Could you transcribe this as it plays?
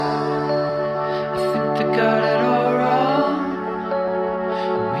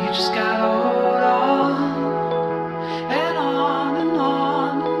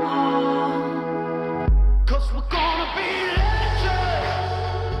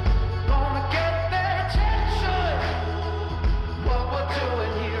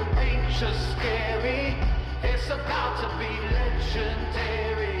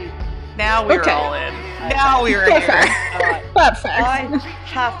Now we're all in. Now we're here. Right. Perfect. I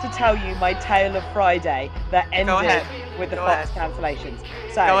have to tell you my tale of Friday that ended with the Fox cancellations.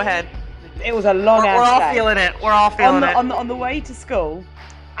 So Go ahead. It was a long ass day. We're all feeling it. We're all feeling it. On the way to school,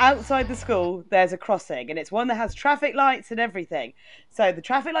 outside the school, there's a crossing, and it's one that has traffic lights and everything. So the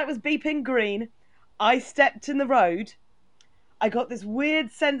traffic light was beeping green. I stepped in the road. I got this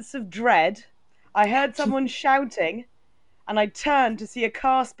weird sense of dread. I heard someone shouting, and I turned to see a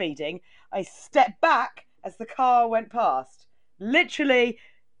car speeding. I stepped back as the car went past. Literally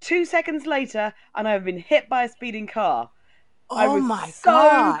 2 seconds later, and I've been hit by a speeding car. I was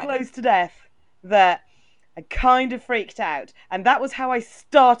so close to death that I kind of freaked out. And that was how I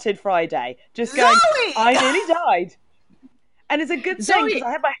started Friday. Just going, I nearly died. And it's a good thing because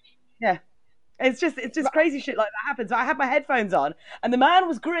I had my... Yeah. It's just crazy shit like that happens. I had my headphones on and the man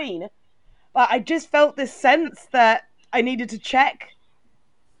was green. But I just felt this sense that I needed to check.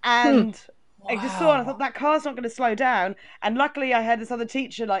 And I just saw and I thought, that car's not going to slow down. And luckily I had this other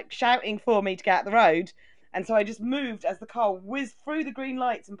teacher like shouting for me to get out the road. And so I just moved as the car whizzed through the green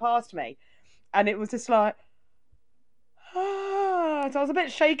lights and past me. And it was just like, so I was a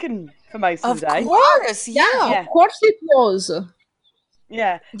bit shaken for most of the day. Of course, yeah. Of course it was.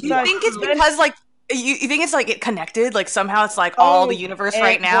 Yeah. Do you think it's because, like, you think it's, like, it connected? Like, somehow it's, like, all the universe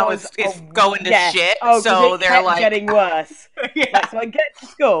right now is going to shit. So they're, like... getting worse. Like, so I get to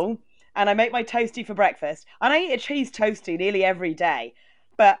school, and I make my toastie for breakfast. And I eat a cheese toastie nearly every day.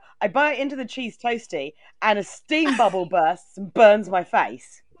 But I bite into the cheese toastie, and a steam bubble bursts and burns my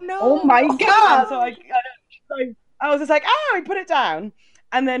face. No. Oh my God. So I was just like, I put it down.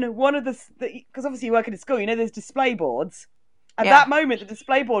 And then one of the because obviously you work in a school, you know, there's display boards. At that moment, the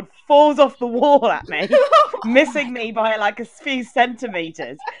display board falls off the wall at me, missing me by like a few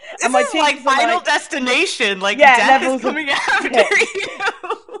centimeters. This and my is like Final Destination, like death is coming after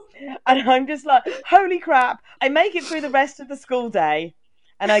you. And I'm just like, holy crap. I make it through the rest of the school day.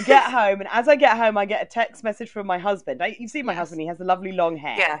 And I get home, and as I get home, I get a text message from my husband. You've seen my husband, he has the lovely long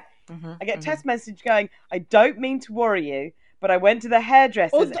hair. Yeah. I get a text message going, I don't mean to worry you, but I went to the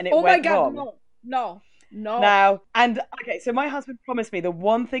hairdressers and it went wrong. No. Now, so my husband promised me the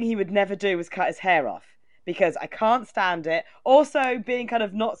one thing he would never do was cut his hair off because I can't stand it. Also, being kind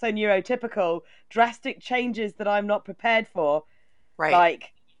of not so neurotypical, drastic changes that I'm not prepared for,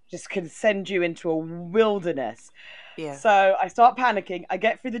 like, just can send you into a wilderness. Yeah. So I start panicking. I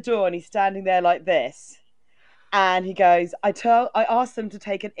get through the door and he's standing there like this. And he goes, I asked them to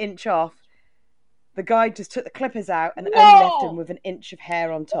take an inch off. The guy just took the clippers out and only left him with an inch of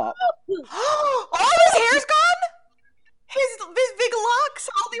hair on top. All his hair's gone? His big locks?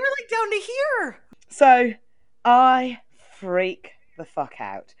 Oh, they were like down to here. So I freak the fuck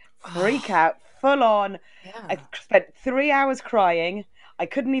out. Full on. Yeah. I spent 3 hours crying. I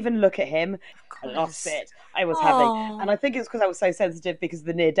couldn't even look at him. I lost it. I was having, and I think it's because I was so sensitive because of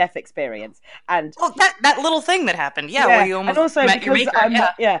the near-death experience. And that little thing that happened, where you almost and also met your because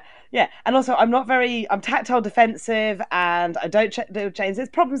maker, and also I'm tactile defensive, and I don't change. There's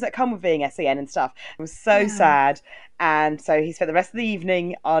problems that come with being SEN and stuff. It was so sad, and so he spent the rest of the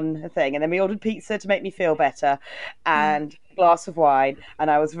evening on a thing, and then we ordered pizza to make me feel better, and a glass of wine, and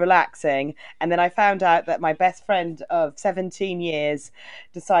I was relaxing, and then I found out that my best friend of 17 years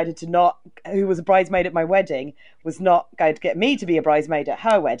decided who was a bridesmaid at my wedding, was not going to get me to be a bridesmaid at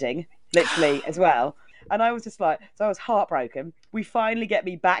her wedding, literally as well. And I was just like, so I was heartbroken. We finally get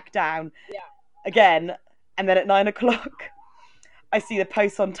me back down again. And then at 9 o'clock, I see the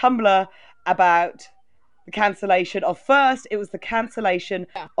post on Tumblr about the cancellation of it was the cancellation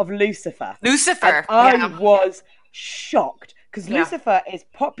of Lucifer. Lucifer. And I was shocked. Because Lucifer is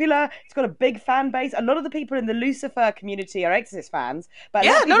popular. It's got a big fan base. A lot of the people in the Lucifer community are Exorcist fans. But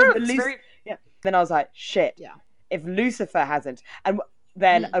then I was like, shit. Yeah. If Lucifer hasn't, and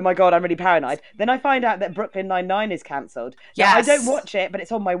then oh my god, I'm really paranoid. Then I find out that Brooklyn Nine-Nine is cancelled. Yeah, I don't watch it, but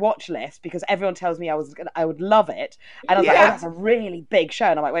it's on my watch list because everyone tells me I would love it. And I was like, oh, that's a really big show.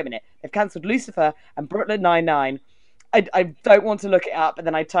 And I'm like, wait a minute, they've cancelled Lucifer and Brooklyn Nine-Nine. I don't want to look it up, and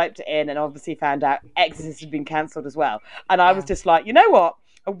then I typed it in and obviously found out Exorcist had been cancelled as well. And I was just like, you know what?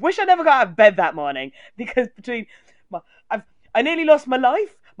 I wish I never got out of bed that morning because I nearly lost my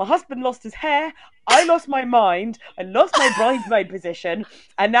life. My husband lost his hair. I lost my mind. I lost my bridesmaid position.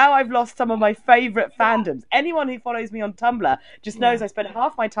 And now I've lost some of my favourite fandoms. Anyone who follows me on Tumblr just knows I spend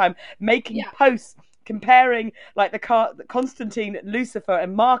half my time making posts comparing like the Constantine, Lucifer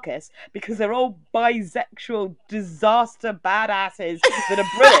and Marcus because they're all bisexual disaster badasses that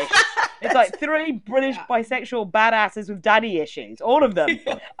are British. It's like 3 British bisexual badasses with daddy issues. All of them.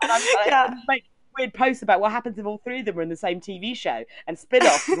 And weird posts about what happens if all three of them were in the same TV show and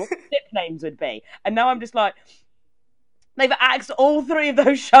spin-offs and what the ship names would be. And now I'm just like, they've axed all three of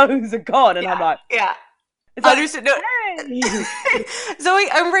those shows are gone, and I'm like, yeah. It's like, Zoe,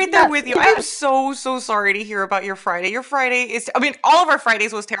 I'm right there with you. I'm so sorry to hear about your Friday. Your Friday is, I mean, all of our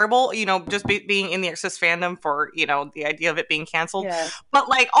Fridays was terrible, just being in the Exorcist fandom for, the idea of it being canceled. Yeah. But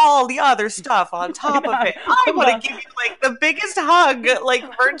like all the other stuff on top of it, I want to give you like the biggest hug, like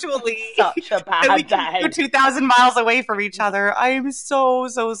virtually. Such a bad day. We're 2,000 miles away from each other. I am so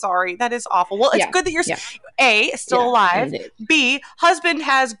sorry. That is awful. Well, it's good that you're A, still alive. Indeed. B, husband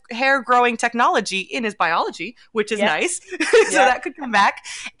has hair growing technology in his biology, which is nice. So that could come back.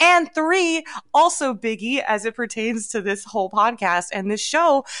 And 3, also Biggie, as it pertains to this whole podcast and this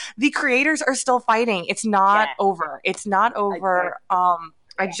show, the creators are still fighting. It's not over. It's not over.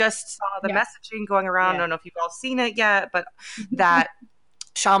 I just saw the messaging going around. I don't know if you've all seen it yet, but that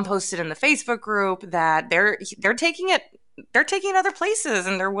Sean posted in the Facebook group that they're taking it. They're taking other places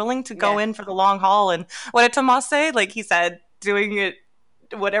and they're willing to go in for the long haul. And what did Tomas say? Like he said, doing it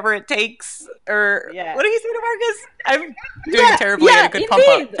whatever it takes, or what did he say to Marcus? I'm doing terribly in a good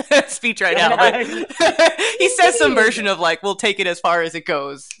pump up speech right now. But he says some version of like, we'll take it as far as it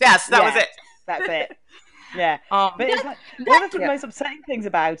goes. Yes, that was it. That's it. Yeah, but it's like, one of the most upsetting things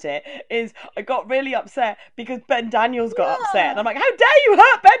about it is I got really upset because Ben Daniels got upset, and I'm like, how dare you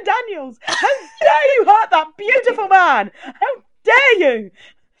hurt Ben Daniels? How dare you hurt that beautiful man? How dare you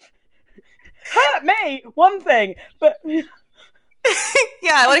hurt me? One thing, but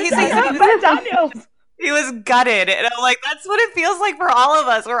yeah, what did he say? Ben Daniels. He was gutted, and I'm like, that's what it feels like for all of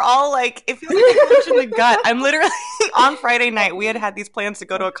us. We're all like, it feels like a punch in the gut. I'm literally, on Friday night, we had these plans to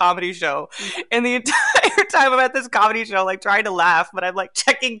go to a comedy show, and the entire time I'm at this comedy show, like, trying to laugh, but I'm, like,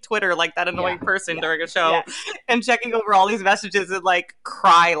 checking Twitter like that annoying person during a show, and checking over all these messages and, like,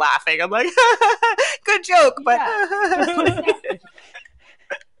 cry laughing. I'm like, good joke, but...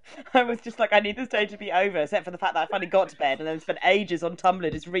 I was just like, I need this day to be over, except for the fact that I finally got to bed and then spent ages on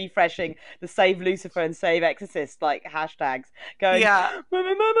Tumblr just refreshing the Save Lucifer and Save Exorcist like hashtags, going, Mama,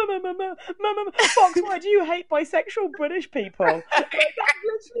 Fox, why do you hate bisexual British people? Like, that's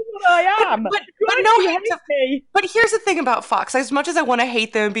literally what I am. But here's the thing about Fox. As much as I want to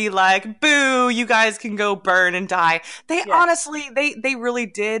hate them and be like, boo, you guys can go burn and die, they honestly, they really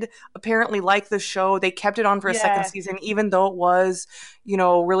did apparently like the show. They kept it on for a second season, even though it was,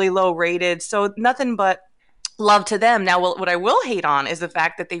 really low rated. So nothing but love to them. Now, what I will hate on is the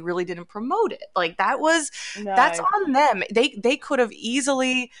fact that they really didn't promote it. Like that's on them. They could have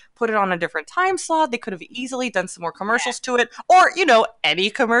easily put it on a different time slot. They could have easily done some more commercials to it, or any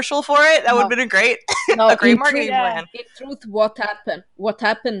commercial for it. That would have been a great marketing plan. In truth, what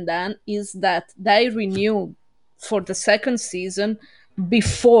happened then is that they renewed for the second season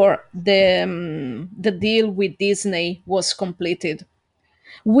before the deal with Disney was completed.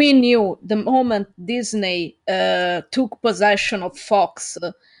 We knew the moment Disney took possession of Fox,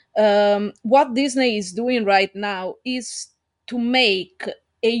 what Disney is doing right now is to make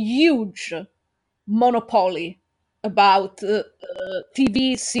a huge monopoly about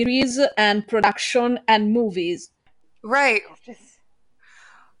TV series and production and movies. Right.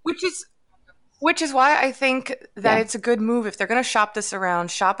 Which is why I think that it's a good move if they're going to shop it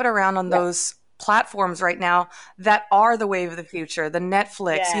around on those platforms right now that are the wave of the future, the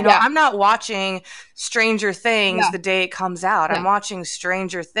Netflix. I'm not watching Stranger Things the day it comes out. I'm watching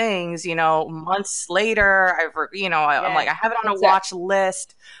Stranger Things, months later. I'm like, I have it on a watch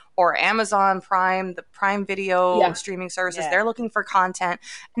list. Or Amazon Prime, the Prime Video streaming services, they're looking for content.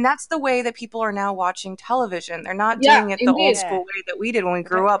 And that's the way that people are now watching television. They're not doing it the old school way that we did when we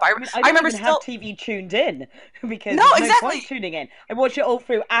grew up. I remember have TV tuned in because there's no point tuning in. I watch it all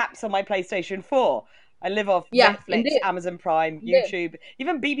through apps on my PlayStation 4. I live off Netflix, Amazon Prime, YouTube,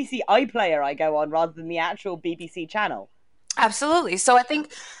 even BBC iPlayer I go on rather than the actual BBC channel. Absolutely. So I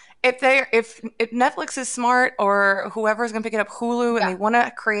think if Netflix is smart, or whoever's going to pick it up, Hulu, and they want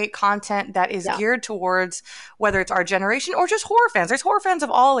to create content that is geared towards whether it's our generation or just horror fans. There's horror fans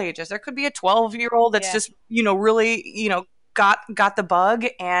of all ages. There could be a 12-year-old that's just, really, got the bug,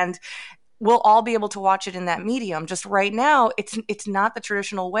 and we'll all be able to watch it in that medium. Just right now, it's not the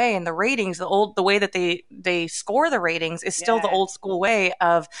traditional way, and the ratings, the way that they score the ratings is still the old school way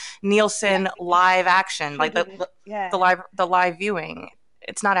of Nielsen live action, like the live viewing.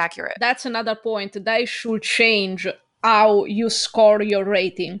 It's not accurate. That's another point. They should change how you score your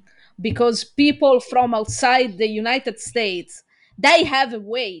rating, because people from outside the United States, they have a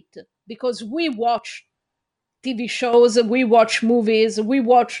weight, because we watch TV shows, we watch movies, we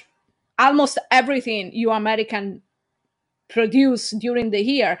watch almost everything you American produce during the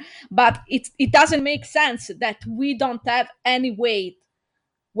year, but it doesn't make sense that we don't have any weight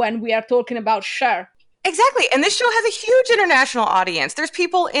when we are talking about share. Exactly. And this show has a huge international audience. There's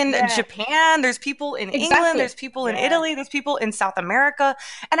people in Japan, there's people in England, there's people in Italy, there's people in South America.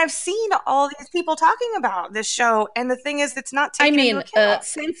 And I've seen all these people talking about this show. And the thing is, it's not taken into account.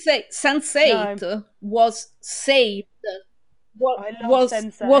 Sense8 was saved.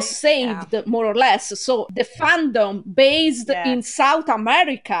 Was saved more or less. So the fandom based in South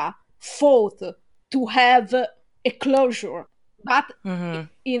America fought to have a closure. But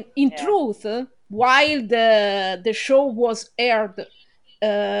in truth, while the show was aired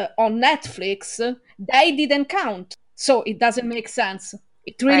on Netflix, they didn't count. So it doesn't make sense.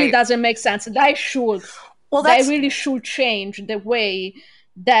 It really doesn't make sense. They should. Well, they really should change the way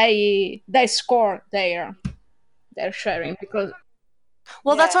they score their sharing, because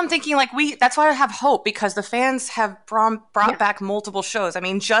that's what I'm thinking. Like that's why I have hope, because the fans have brought back multiple shows. I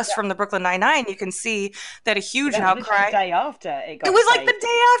mean, just from the Brooklyn Nine-Nine, you can see that a huge outcry. The day after it was like the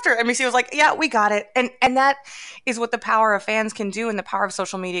day after NBC was like, "Yeah, we got it," and that is what the power of fans can do, and the power of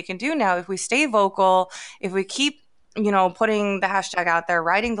social media can do now. If we stay vocal, if we keep putting the hashtag out there,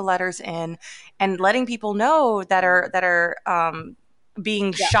 writing the letters in, and letting people know that are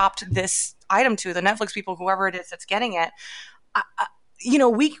being shopped this item to, the Netflix people, whoever it is that's getting it.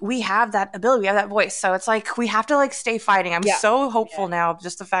 We have that ability, we have that voice. So it's like we have to stay fighting. I'm so hopeful now.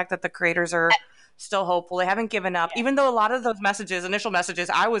 Just the fact that the creators are still hopeful. They haven't given up. Even though a lot of those initial messages,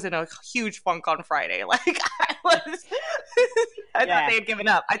 I was in a huge funk on Friday. I thought they had given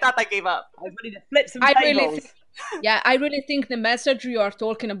up. I thought they gave up. I was ready to flip some tables. I really think the message you are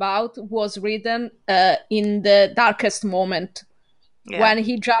talking about was written in the darkest moment. When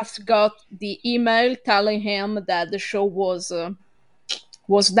he just got the email telling him that the show was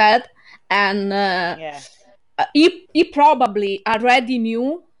dead, and he probably already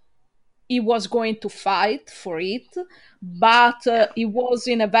knew he was going to fight for it, but he was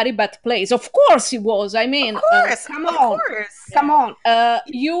in a very bad place. Of course he was. I mean, come on.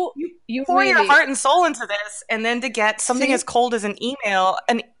 You pour really your heart and soul into this, and then to get something as cold as an email.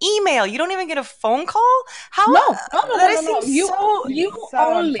 You don't even get a phone call? How? No. You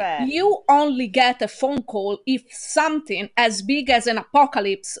only get a phone call if something as big as an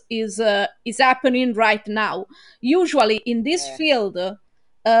apocalypse is happening right now. Usually in this field,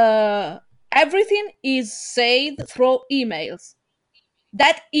 everything is said through emails.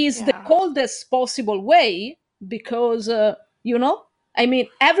 That is the coldest possible way, because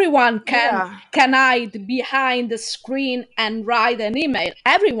everyone can hide behind the screen and write an email.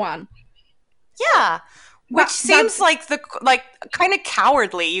 Everyone. Yeah. Which seems kind of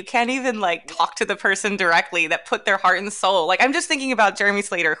cowardly. You can't even talk to the person directly that put their heart and soul. I'm just thinking about Jeremy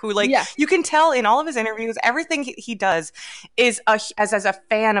Slater, who you can tell in all of his interviews, everything he does is as a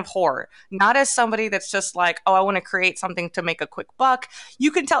fan of horror, not as somebody that's just I want to create something to make a quick buck.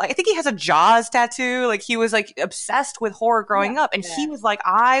 You can tell. I think he has a Jaws tattoo. He was obsessed with horror growing up, and he was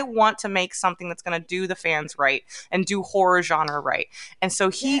I want to make something that's going to do the fans right and do horror genre right. And so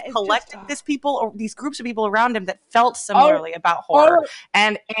he collected these groups of people around him that felt similarly about horror,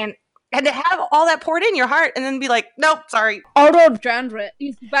 and to have all that poured in your heart and then be like, nope, sorry. Horror genre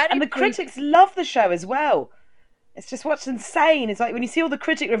is very, and the critics love the show as well. It's just what's insane. It's when you see all the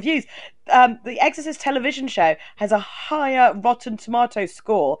critic reviews, the Exorcist television show has a higher Rotten Tomatoes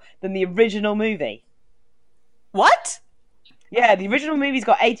score than the original movie. What? Yeah, the original movie's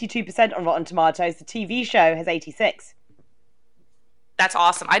got 82% on Rotten Tomatoes. The TV show has 86%. That's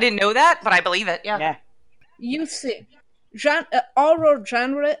awesome. I didn't know that, but I believe it. Yeah. You see, horror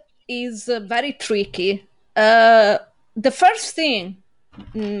genre is very tricky. The first thing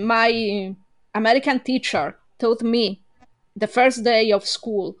my American teacher taught me the first day of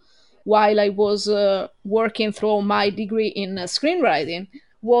school, while I was working through my degree in screenwriting,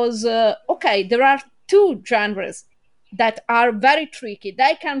 was, there are two genres that are very tricky.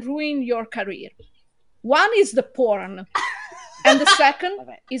 They can ruin your career. One is the porn. And the second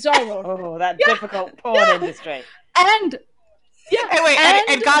is horror. Oh, that difficult porn industry. And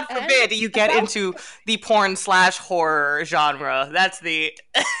and God forbid you get into the porn/horror genre. That's the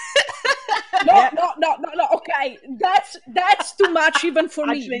No. Okay, that's too much even for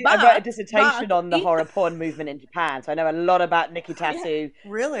me. I wrote a dissertation on the horror porn movement in Japan, so I know a lot about Nikitasu.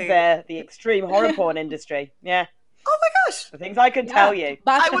 Really? The extreme horror porn industry. Yeah. Oh my gosh! The things I can tell you.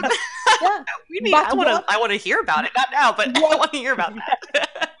 But I would. I want to hear about it. Not now, but I want to hear about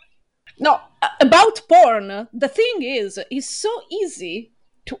that. No, about porn. The thing is, it's so easy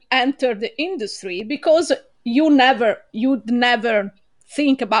to enter the industry because you'd never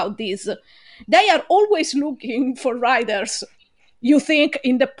think about this. They are always looking for writers. You think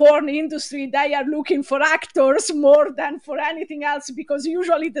in the porn industry, they are looking for actors more than for anything else, because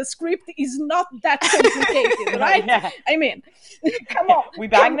usually the script is not that complicated, right? Yeah. I mean, come on. We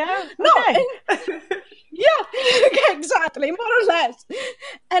bang now? No. Okay. Yeah, exactly, more or less.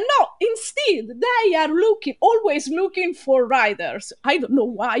 And no, instead, they are always looking for writers. I don't know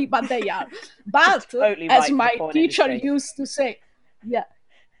why, but they are. But totally as my teacher used to say,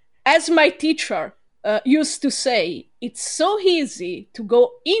 as my teacher used to say, it's so easy to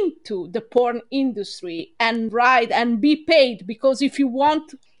go into the porn industry and write and be paid, because if you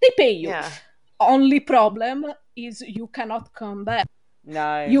want, they pay you. Yeah. Only problem is you cannot come back.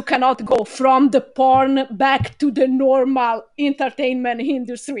 No. You cannot go from the porn back to the normal entertainment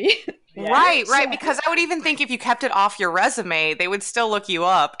industry. Yeah. Right. Because I would even think if you kept it off your resume, they would still look you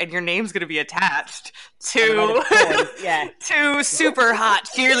up and your name's going to be attached to to Super Hot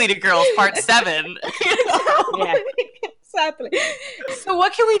Cheerleader Girls Part 7. Yeah. Exactly. So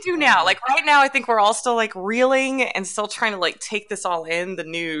what can we do now? Like right now, I think we're all still like reeling and still trying to like take this all in, the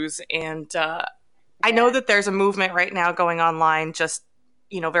news. And I know that there's a movement right now going online, just,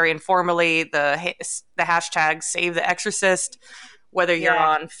 very informally, the hashtag Save the Exorcist. Whether you're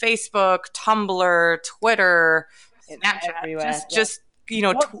on Facebook, Tumblr, Twitter, Snapchat, just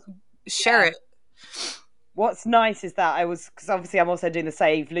share it. What's nice is that because obviously I'm also doing the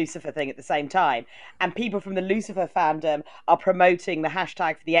Save Lucifer thing at the same time, and people from the Lucifer fandom are promoting the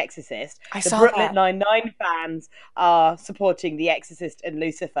hashtag for The Exorcist. The Brooklyn Nine-Nine fans are supporting The Exorcist and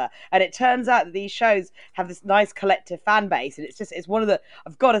Lucifer, and it turns out that these shows have this nice collective fan base, and it's one of the,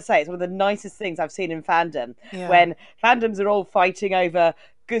 I've got to say, it's one of the nicest things I've seen in fandom, when fandoms are all fighting over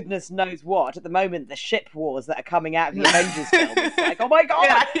goodness knows what. At the moment, the ship wars that are coming out of the Avengers films. It's like, oh my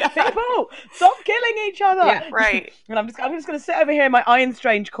god, people, stop killing each other. Yeah, right. And I'm just going to sit over here in my Iron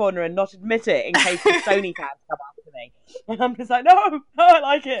Strange corner and not admit it in case the Sony fans come after me. And I'm just like, no, I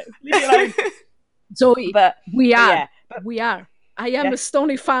like it. Leave me alone. Zoe, but we are. I am a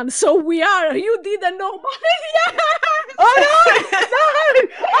Sony fan, so we are. You didn't know. Yes! Oh no! No!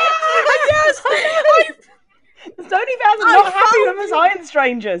 Oh, yes! The Sony fans are not happy with us Iron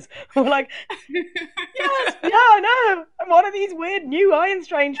Strangers. We're like, yes, yeah, I know. I'm one of these weird new Iron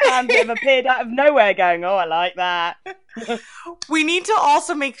Strange fans that have appeared out of nowhere going, oh, I like that. We need to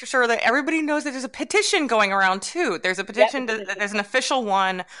also make sure that everybody knows that there's a petition going around too. There's a petition, there's an official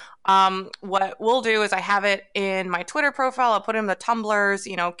one. What we'll do is I have it in my Twitter profile. I'll put it in the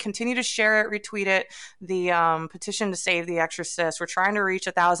Tumblrs, continue to share it, retweet it. The petition to save The Exorcist. We're trying to reach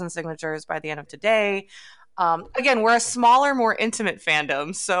 1,000 signatures by the end of today. Again, we're a smaller, more intimate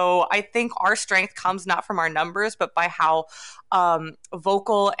fandom, so I think our strength comes not from our numbers, but by how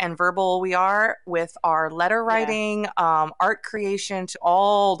vocal and verbal we are with our letter writing, art creation, to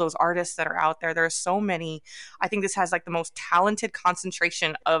all those artists that are out there. There are so many. I think this has like the most talented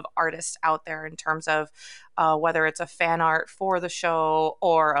concentration of artists out there in terms of whether it's a fan art for the show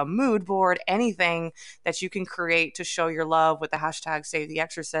or a mood board, anything that you can create to show your love with the hashtag Save the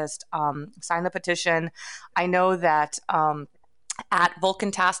Exorcist. Sign the petition. I know that at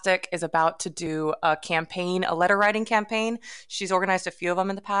Vulcantastic is about to do a campaign, a letter writing campaign. She's organized a few of them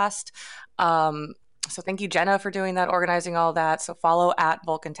in the past. So thank you, Jenna, for doing that, organizing all that. So follow at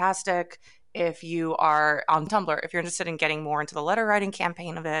Vulcantastic if you are on Tumblr, if you're interested in getting more into the letter writing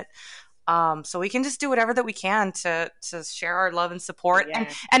campaign of it. So we can just do whatever that we can to share our love and support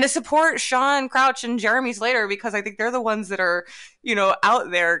and to support Sean Crouch and Jeremy Slater, because I think they're the ones that are, out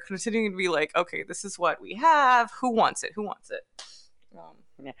there continuing to be like, okay, this is what we have. Who wants it?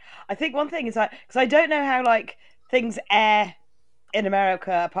 I think one thing is because I don't know how things air in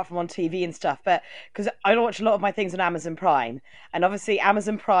America apart from on TV and stuff, but because I watch a lot of my things on Amazon Prime, and obviously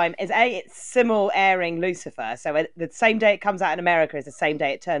Amazon Prime is it's simul airing Lucifer, so the same day it comes out in America is the same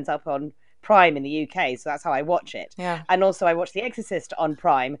day it turns up on Prime in the UK, so that's how I watch it. And also I watch The Exorcist on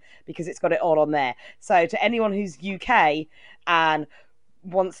Prime because it's got it all on there. So to anyone who's UK and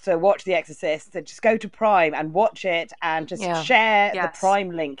wants to watch The Exorcist, so just go to Prime and watch it and just share the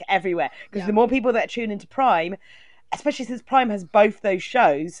Prime link everywhere, because the more people that tune into Prime, especially since Prime has both those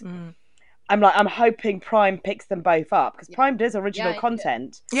shows, I'm hoping Prime picks them both up, because Prime does original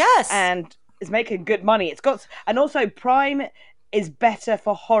content, and is making good money. And also Prime is better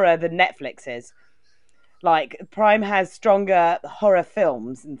for horror than Netflix is. Prime has stronger horror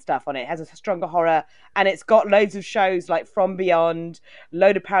films and stuff on it. It has a stronger horror, and it's got loads of shows like From Beyond,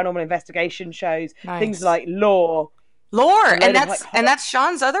 load of paranormal investigation shows, things like Lore, and that's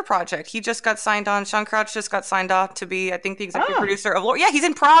Sean's other project. He just got signed on. Sean Crouch just got signed off to be, I think, the executive producer of Lore. Yeah, he's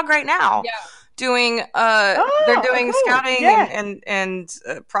in Prague right now. doing they're doing cool. Scouting and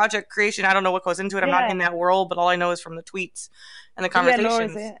project creation. I don't know what goes into it. I'm not in that world, but all I know is from the tweets and the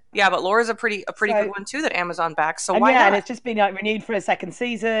conversations. But Laura's a pretty good one too that Amazon backs. So why not? And it's just been like renewed for a second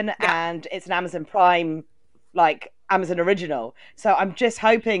season, and it's an Amazon Prime, like Amazon original. So I'm just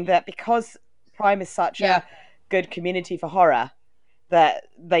hoping that because Prime is such a good community for horror, that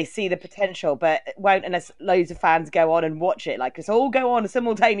they see the potential, but it won't unless loads of fans go on and watch it. Like, it's all go on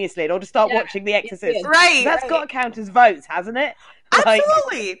simultaneously and all just start watching The Exorcist. Right. That's got to count as votes, hasn't it?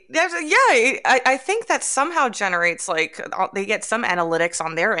 Absolutely. I think that somehow generates, like, they get some analytics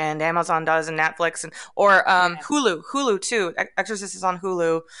on their end. Amazon does, and Netflix, or Hulu too. Exorcist is on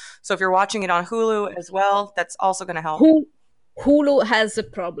Hulu. So if you're watching it on Hulu as well, that's also going to help. Hulu has a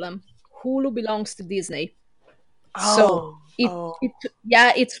problem. Hulu belongs to Disney. So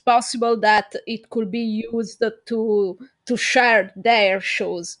it's possible that it could be used to share their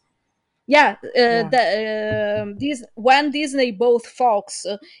shows. When Disney bought Fox,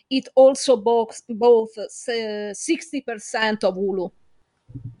 it also bought 60% of Hulu.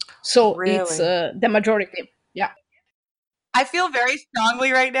 So it's the majority. Yeah. I feel very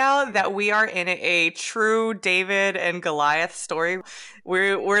strongly right now that we are in a true David and Goliath story.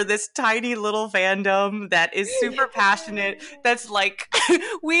 We're this tiny little fandom that is super passionate. That's like,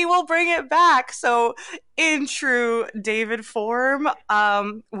 we will bring it back. So in true David form,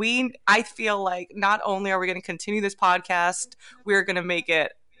 I feel like not only are we going to continue this podcast, we're going to make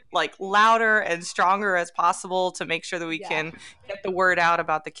it like louder and stronger as possible to make sure that we can get the word out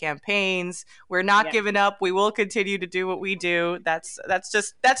about the campaigns. We're not giving up. We will continue to do what we do. That's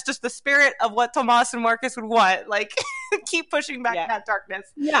just the spirit of what Tomas and Marcus would want. Like, keep pushing back that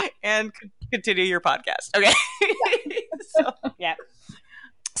darkness and continue your podcast. Okay.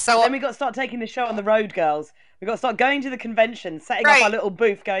 So then we got to start taking the show on the road, girls. We've got to start going to the convention, setting up our little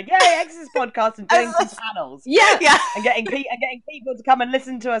booth, going, yay, Exorcist podcast, and doing some panels. And getting people to come and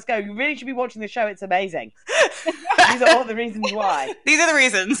listen to us go, you really should be watching the show, it's amazing. These are all the reasons why. These are the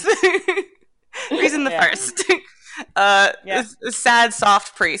reasons. Reason the first. Sad,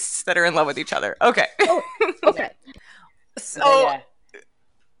 soft priests that are in love with each other. Okay. Okay. So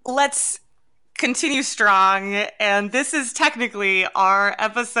let's continue strong, and this is technically our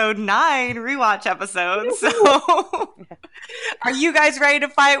episode 9 rewatch episode. So are you guys ready to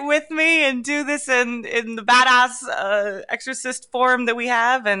fight with me and do this in the badass Exorcist form that we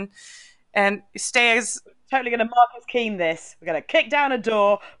have, and stay as totally gonna Marcus Keane this. We're gonna kick down a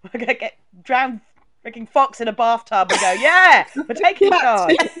door, we're gonna get drowned freaking Fox in a bathtub and go, we're taking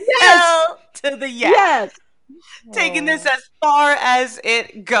charge. Hell to the yes. Taking this as far as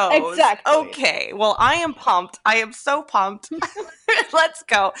it goes. Exactly. Okay. Well, I am pumped. I am so pumped. Let's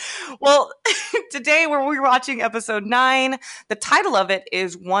go. Well, today we're watching episode 9. The title of it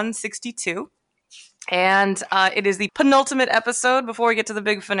is 162. And it is the penultimate episode before we get to the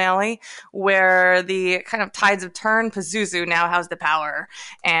big finale, where the kind of tides have turned. Pazuzu now has the power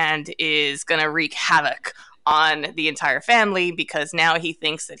and is going to wreak havoc on the entire family, because now he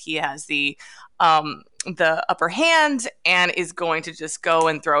thinks that he has the upper hand and is going to just go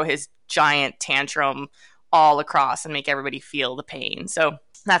and throw his giant tantrum all across and make everybody feel the pain. So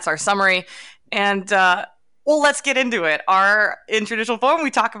that's our summary. And let's get into it. In traditional form,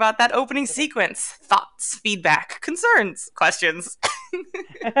 we talk about that opening sequence. Thoughts, feedback, concerns, questions.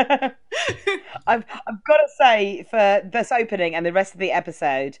 I've got to say, for this opening and the rest of the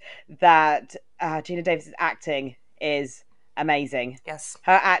episode, that Geena Davis' acting is amazing. Yes.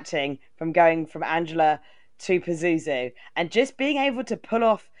 Her acting from going from Angela to Pazuzu, and just being able to pull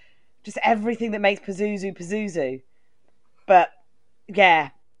off just everything that makes Pazuzu. But yeah,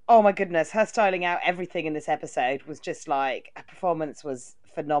 oh my goodness, her styling out everything in this episode was just like, her performance was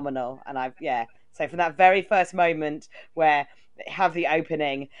phenomenal. And so from that very first moment where they have the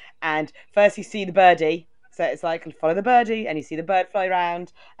opening, and first you see the birdie, so it's like, follow the birdie, and you see the bird fly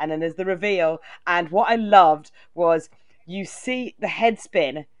around, and then there's the reveal. And what I loved was you see the head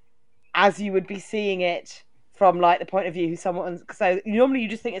spin as you would be seeing it from like the point of view someone. So normally you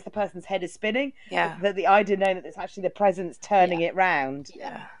just think it's the person's head is spinning. Yeah. That the idea knowing that it's actually the presence turning it round.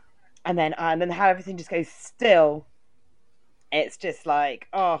 Yeah. And then how everything just goes still. It's just like,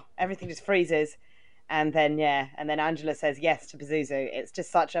 everything just freezes. And then Angela says yes to Pazuzu. It's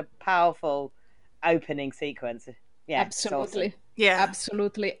just such a powerful opening sequence. Yeah, absolutely. Awesome. Yeah,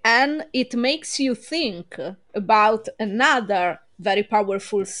 absolutely. And it makes you think about another very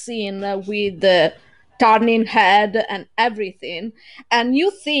powerful scene with the turning head and everything. And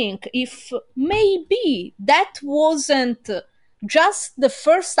you think if maybe that wasn't just the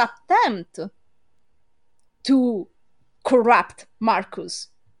first attempt to corrupt Marcus,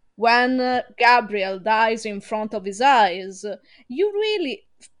 when Gabriel dies in front of his eyes, you really,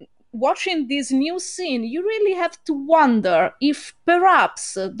 watching this new scene, you really have to wonder if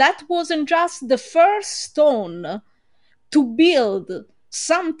perhaps that wasn't just the first stone to build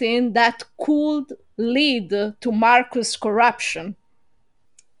something that could lead to Marcus' corruption.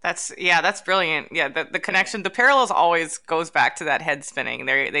 That's brilliant. Yeah, the connection, the parallels always goes back to that head spinning.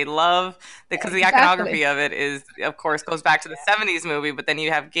 They love, because the iconography of it is, of course, goes back to the 70s movie, but then you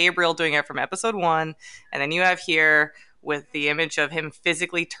have Gabriel doing it from episode 1, and then you have here with the image of him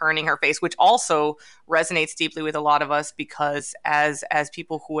physically turning her face, which also resonates deeply with a lot of us, because as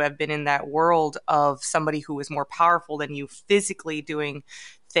people who have been in that world of somebody who is more powerful than you physically doing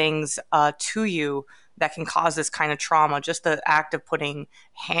things to you that can cause this kind of trauma, just the act of putting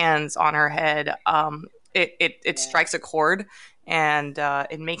hands on her head, it strikes a chord, and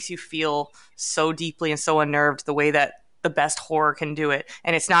it makes you feel so deeply and so unnerved, the way that the best horror can do it.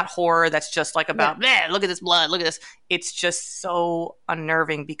 And it's not horror that's just like about, look at this blood, look at this. It's just so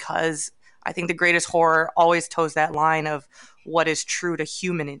unnerving, because I think the greatest horror always toes that line of what is true to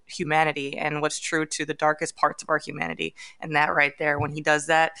humanity and what's true to the darkest parts of our humanity. And that right there, when he does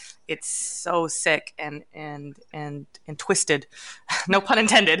that, it's so sick and twisted. No pun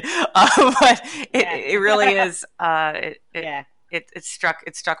intended. But it really is. It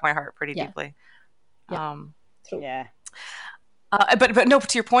struck my heart pretty deeply. But no,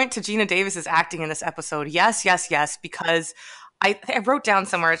 to your point, to Geena Davis's acting in this episode, yes, because I wrote down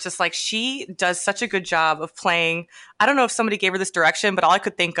somewhere, it's just like, she does such a good job of playing. I don't know if somebody gave her this direction, but all I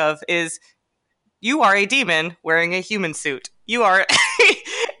could think of is, you are a demon wearing a human suit. You are,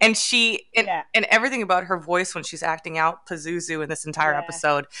 and everything about her voice when she's acting out Pazuzu in this entire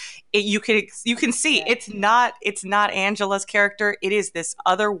episode, you can see it's not Angela's character. It is this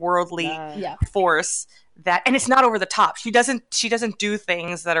otherworldly force. That, and it's not over the top. She doesn't do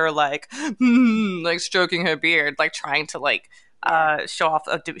things that are like stroking her beard, like trying to show off.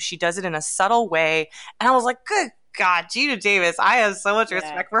 She does it in a subtle way, and I was like, good God, Geena Davis, I have so much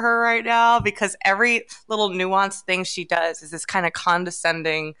respect for her right now, because every little nuanced thing she does is this kind of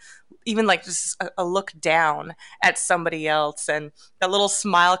condescending, even like just a look down at somebody else, and that little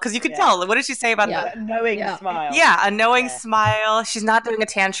smile, because you could tell. What did she say about that knowing smile? Yeah, a knowing smile. She's not doing a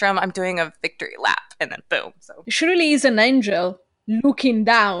tantrum. I'm doing a victory lap, and then boom. So she really is an angel looking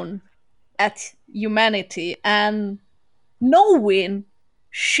down at humanity and knowing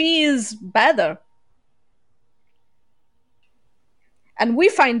she is better. And we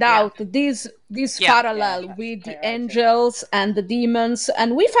find out this parallel with the angels and the demons.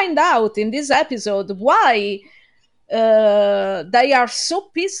 And we find out in this episode why they are so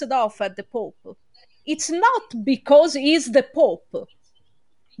pissed off at the Pope. It's not because he's the Pope.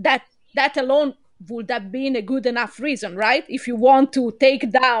 That alone would have been a good enough reason, right? If you want to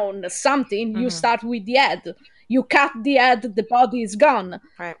take down something, you start with the head. You cut the head, the body is gone.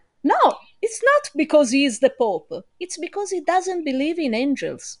 Right. No, it's not because he's the Pope. It's because he doesn't believe in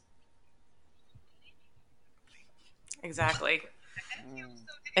angels. Exactly.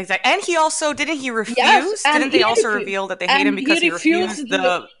 And he also, didn't he refuse? Didn't they also reveal that they hate him because he refused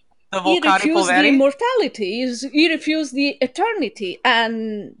the volcanic He refused the immortality. He refused the eternity.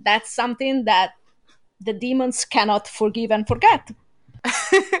 And that's something that the demons cannot forgive and forget.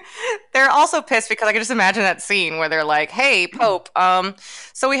 They're also pissed because I can just imagine that scene where they're like, hey, Pope,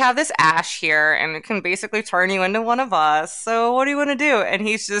 so we have this ash here and it can basically turn you into one of us. So what do you want to do? And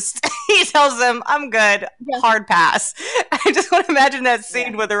he's just, he tells them, I'm good, hard pass. I just want to imagine that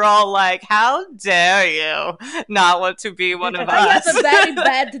scene where they're all like, how dare you not want to be one of us? I have a very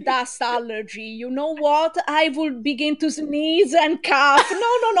bad dust allergy. You know what? I will begin to sneeze and cough.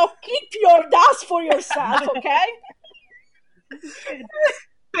 No, keep your dust for yourself, okay?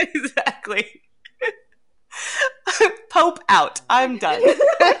 Exactly. Pope out. I'm done.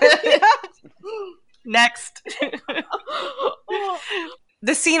 Next.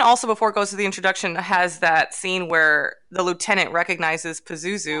 The scene also, before it goes to the introduction, has that scene where the lieutenant recognizes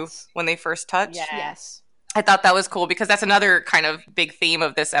Pazuzu when they first touch. Yes. I thought that was cool because that's another kind of big theme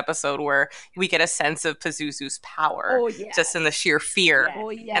of this episode where we get a sense of Pazuzu's power just in the sheer fear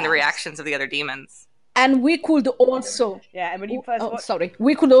and the reactions of the other demons. And we could also and when you first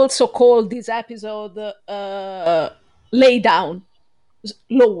we could also call this episode lay down,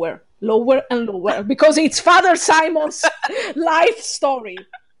 lower and lower, because it's Father Simon's life story.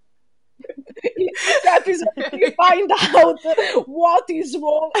 In this episode we find out what is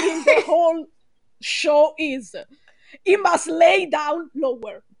wrong in the whole show. Is he must lay down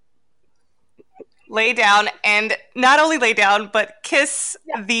lower. Lay down, and not only lay down but kiss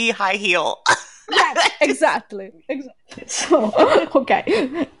the high heel. Yes, exactly. So,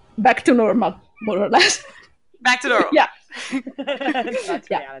 okay. back to normal, more or less. Back to normal. Yeah. Back to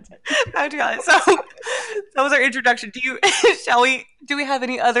reality. Back to reality. So that was our introduction. Do we have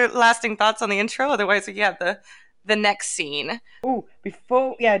any other lasting thoughts on the intro? Otherwise, we have the next scene. Oh,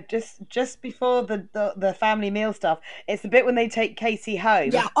 just before the family meal stuff, it's the bit when they take Casey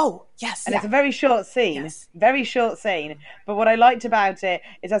home. Yeah. Oh, yes. And it's a very short scene. Yes. Very short scene. But what I liked about it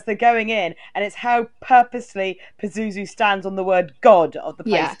is as they're going in, and it's how purposely Pazuzu stands on the word God of the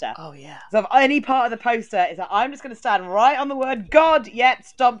poster. Yeah. Oh, yeah. So if any part of the poster is like, I'm just going to stand right on the word God. Yep,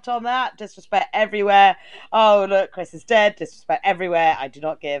 stomped on that. Disrespect everywhere. Oh, look, Chris is dead. Disrespect everywhere. I do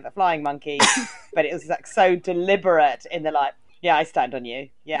not give a flying monkey. But it was like so deliberate in the like, yeah, I stand on you.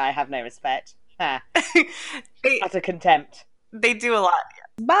 Yeah, I have no respect. Utter contempt. They do a lot.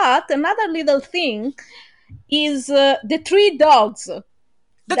 But another little thing is the 3 dogs.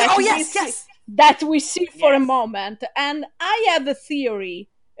 That we see for a moment. And I have a theory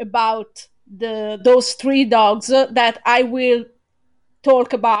about those 3 dogs that I will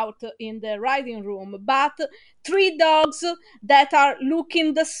talk about in the writing room, but 3 dogs that are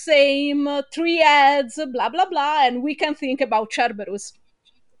looking the same, 3 heads, blah blah blah, and we can think about Cerberus.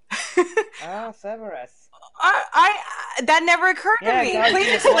 Cerberus. I that never occurred to me.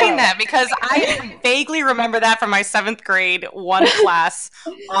 Please explain that, because I vaguely remember that from my 7th grade 1 class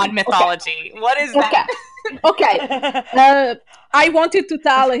on mythology. What is that? Okay. I wanted to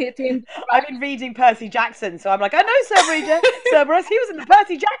tell it in... I've been reading Percy Jackson, so I'm like, I know Cerberus. He was in the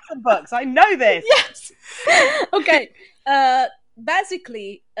Percy Jackson books. I know this. Yes. Okay.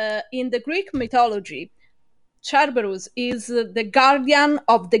 Basically, in the Greek mythology, Cerberus is the guardian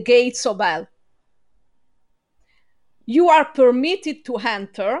of the gates of hell. You are permitted to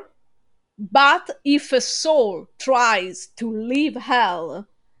enter, but if a soul tries to leave hell,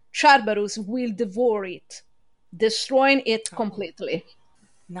 Cerberus will devour it, destroying it completely.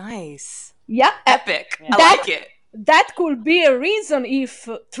 Nice. Yeah. Epic. I like it. That could be a reason if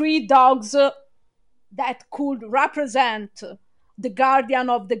 3 dogs that could represent the guardian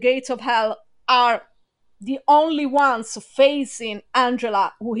of the gates of hell are the only ones facing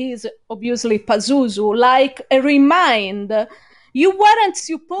Angela, who is obviously Pazuzu, like a reminder, you weren't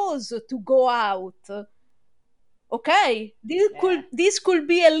supposed to go out. Okay, this could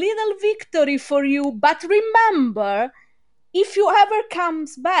be a little victory for you, but remember, if you ever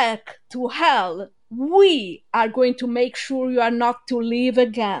comes back to hell, we are going to make sure you are not to leave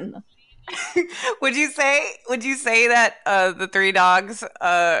again. Would you say that the 3 dogs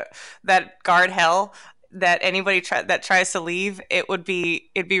that guard hell, that anybody that tries to leave, it'd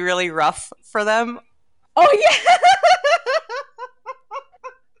be really rough for them? Oh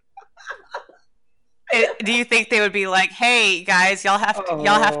yeah. Do you think they would be like, "Hey guys, y'all have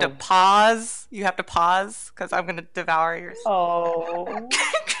to pause. You have to pause because I'm going to devour yours." Oh.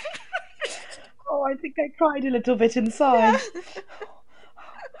 I think I cried a little bit inside.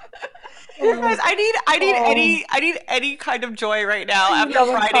 Guys, I need any kind of joy right now after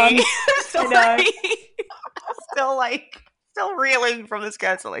Friday. Still reeling from this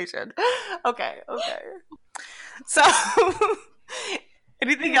cancellation. Okay. So,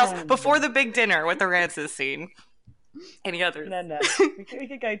 anything else before the big dinner with the Rances scene? Any others? No. We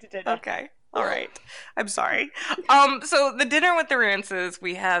could go to dinner. Okay. All right. I'm sorry. So the dinner with the Rances,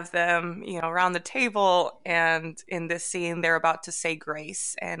 we have them, around the table, and in this scene, they're about to say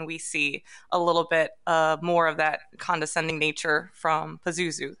grace, and we see a little bit more of that condescending nature from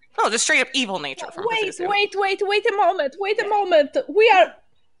Pazuzu. No, just straight up evil nature from Pazuzu. Wait a moment.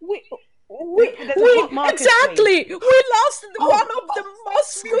 Exactly. We lost one of the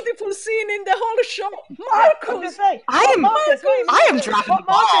most beautiful scene in the whole show. Marcus. I am dropping the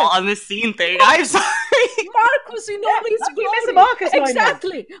ball on this scene thing. I'm sorry. Marcus in all his glory.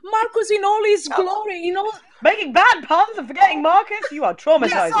 Exactly. Marcus in all his glory. Making bad puns and forgetting Marcus. You are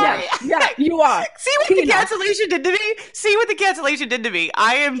traumatized. Yeah, you are. See what the cancellation did to me.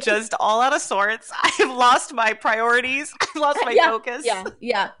 I am just all out of sorts. I have lost my priorities. I've lost my focus.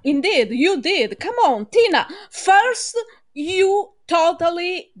 Yeah. Indeed, you did. Come on, Tina. First, you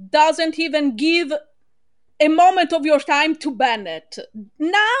totally doesn't even give a moment of your time to Bennett.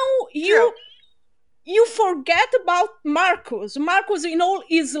 Now you forget about Marcus. Marcus in all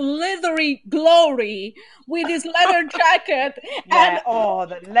his leathery glory with his leather jacket. The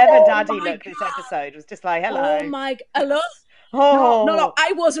leather daddy look this episode was just like, hello. Oh my, hello? No.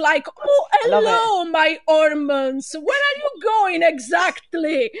 I was like, hello, my hormones. Where are you going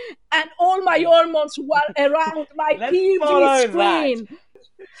exactly? And all my hormones were around my TV screen.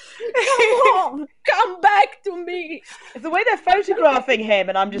 Come on, come back to me. It's the way they're photographing him,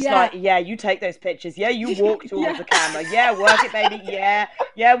 and I'm just like, yeah, you take those pictures. Yeah, you walk towards the camera. Yeah, work it, baby.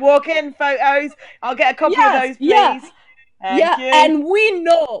 Yeah, walk in photos. I'll get a copy of those, please. Thank you. And we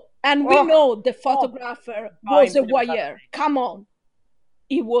know, the photographer was a voyeur. Come on.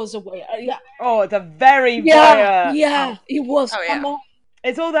 He was a voyeur. Yeah. Oh, it's a very voyeur. Yeah, it was. Come on.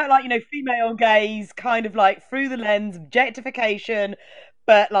 It's all that, like, female gaze, kind of like through the lens, objectification,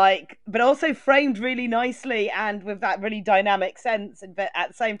 but also framed really nicely and with that really dynamic sense. But at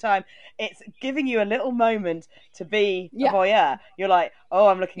the same time, it's giving you a little moment to be a voyeur. You're like, oh,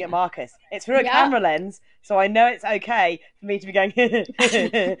 I'm looking at Marcus. It's through a camera lens, so I know it's okay for me to be going,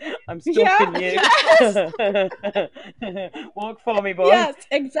 I'm stalking you. Yes. Walk for me, boy. Yes,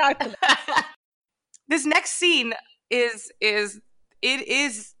 exactly. This next scene is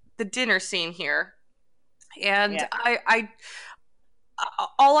the dinner scene here. And I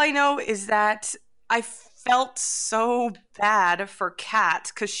all I know is that I felt so bad for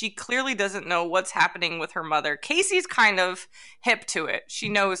Kat because she clearly doesn't know what's happening with her mother. Casey's kind of hip to it. She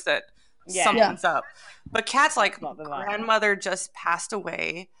knows that something's up. But Kat's like, grandmother just passed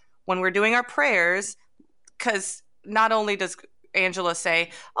away when we're doing our prayers, because not only does Angela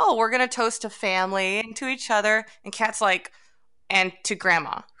say, oh, we're going to toast to family and to each other, and Kat's like, and to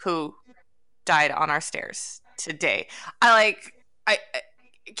grandma who died on our stairs today.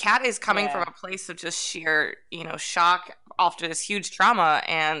 Kat is coming from a place of just sheer, shock after this huge trauma,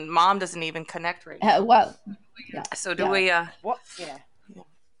 and mom doesn't even connect right now. So do we? What? Yeah.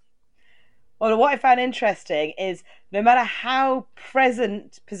 Well, what I found interesting is no matter how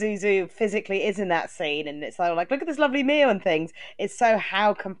present Pazuzu physically is in that scene, and it's like, look at this lovely meal and things, it's so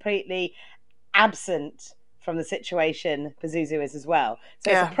how completely absent from the situation Pazuzu is as well. So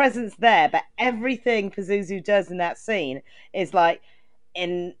it's a presence there, but everything Pazuzu does in that scene is like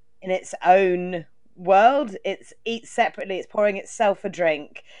in its own world. It's eats separately, it's pouring itself a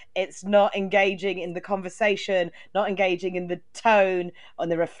drink, it's not engaging in the conversation, not engaging in the tone, on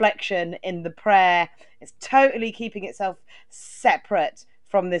the reflection, in the prayer. It's totally keeping itself separate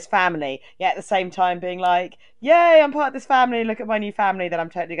from this family, yet at the same time being like, yay, I'm part of this family, look at my new family that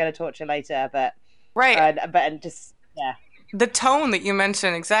I'm totally going to torture later. But the tone that you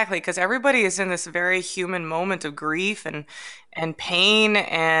mentioned, exactly, because everybody is in this very human moment of grief and pain,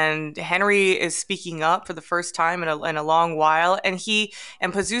 and Henry is speaking up for the first time in a long while, and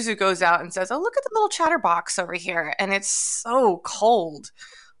Pazuzu goes out and says, oh, look at the little chatterbox over here, and it's so cold.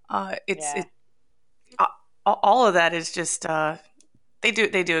 All of that is just they do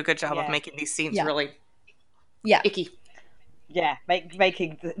a good job of making these scenes really icky. Yeah,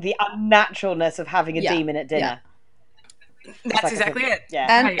 making the unnaturalness of having a demon at dinner. That's exactly it. Yeah.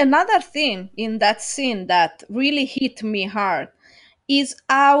 And another thing in that scene that really hit me hard is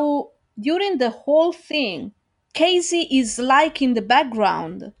how during the whole thing, Casey is like in the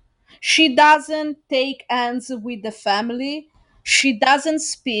background. She doesn't take hands with the family. She doesn't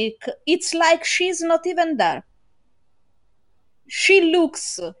speak. It's like she's not even there. She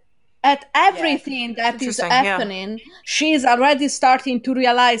looks at everything that is happening. She's already starting to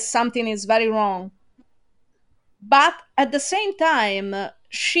realize something is very wrong. But at the same time,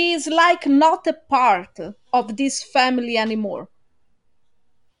 she's like not a part of this family anymore.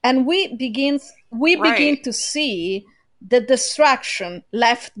 And we begin to see the destruction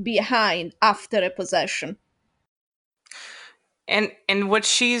left behind after a possession. And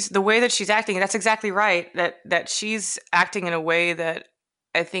the way that she's acting, that's exactly right. That she's acting in a way that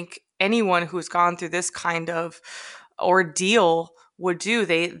I think anyone who's gone through this kind of ordeal would do.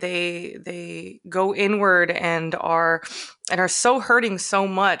 They go inward and are so hurting so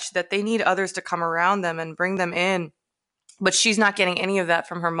much that they need others to come around them and bring them in. But she's not getting any of that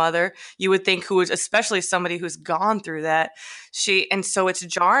from her mother. You would think, who is especially somebody who's gone through that. And so it's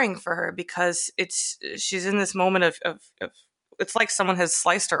jarring for her because she's in this moment of it's like someone has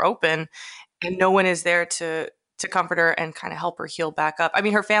sliced her open and no one is there to comfort her and kind of help her heal back up. I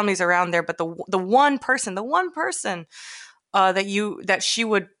mean, her family's around there, but the one person that she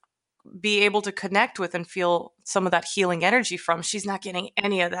would be able to connect with and feel some of that healing energy from, she's not getting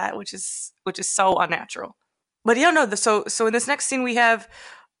any of that, which is so unnatural. But so in this next scene we have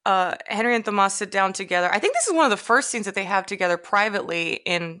Henry and Tomas sit down together. I think this is one of the first scenes that they have together privately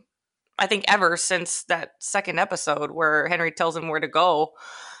in, I think, ever since that second episode where Henry tells him where to go.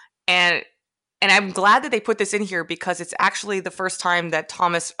 And I'm glad that they put this in here because it's actually the first time that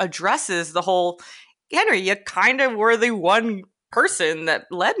Thomas addresses the whole, Henry, you kind of were the one person that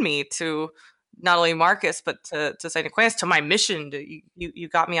led me to not only Marcus, but to St. Aquinas, to my mission. You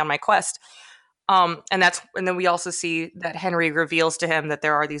got me on my quest. And then we also see that Henry reveals to him that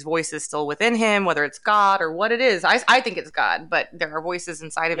there are these voices still within him, whether it's God or what it is. I think it's God, but there are voices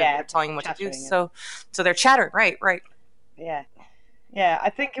inside of him that are telling him what to do. So they're chattering, right. Yeah. I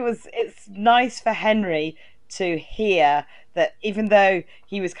think it's nice for Henry to hear that even though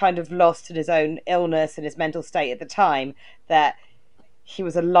he was kind of lost in his own illness and his mental state at the time, that he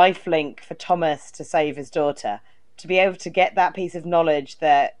was a lifelink for Thomas to save his daughter. To be able to get that piece of knowledge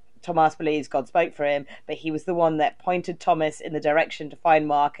that Thomas believes God spoke for him, but he was the one that pointed Thomas in the direction to find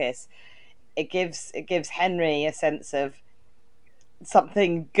Marcus. It gives Henry a sense of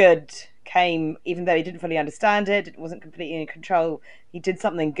something good came, even though he didn't fully understand it, it wasn't completely in control. He did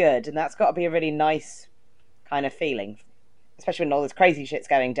something good, and that's got to be a really nice kind of feeling, especially when all this crazy shit's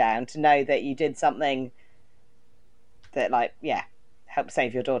going down, to know that you did something that, like, helped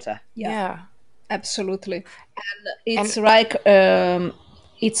save your daughter. Yeah, absolutely. And it's like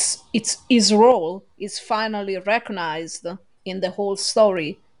it's his role is finally recognized in the whole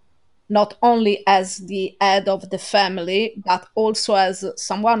story, not only as the head of the family, but also as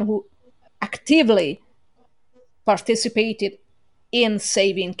someone who actively participated in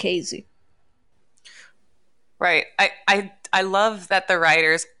saving Casey. Right. I love that the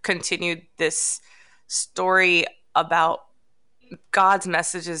writers continued this story about God's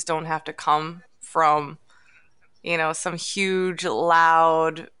messages don't have to come from, some huge,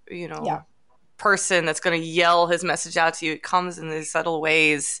 loud, person that's going to yell his message out to you. It comes in these subtle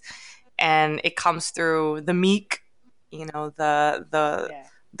ways, and it comes through the meek,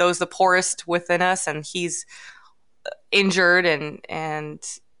 those the poorest within us, and he's injured, and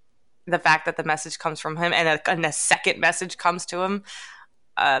the fact that the message comes from him, and a second message comes to him.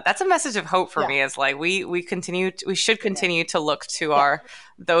 That's a message of hope for me. Is like we should continue to look to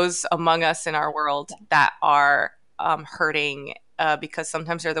those among us in our world that are hurting, because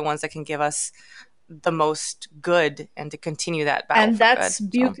sometimes they're the ones that can give us the most good, and to continue that battle. And that's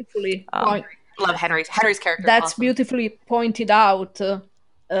good. Beautifully. Love Henry's character. That's awesome. Beautifully pointed out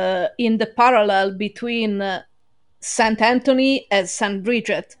in the parallel between Saint Anthony and Saint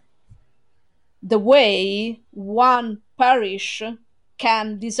Bridget. The way one parish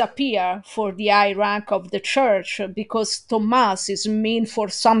can disappear for the high rank of the church because Thomas is meant for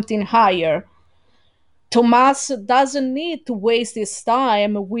something higher. Thomas doesn't need to waste his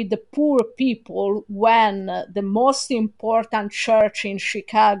time with the poor people when the most important church in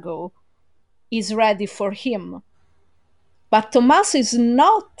Chicago is ready for him. But Thomas is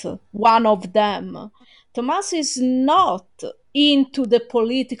not one of them. Thomas is not into the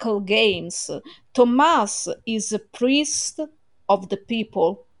political games. Thomas is a priest of the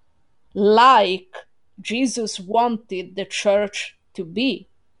people, like Jesus wanted the church to be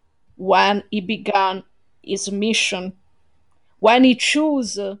when he began his mission. When he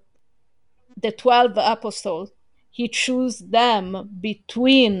chose the 12 apostles, he chose them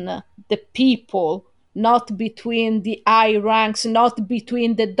between the people, not between the high ranks, not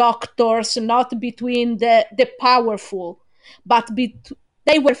between the doctors, not between the powerful, but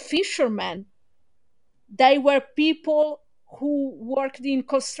they were fishermen. They were people who worked in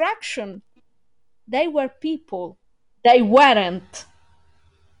construction. They were people. They weren't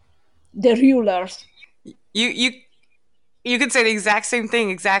the rulers. You could say the exact same thing.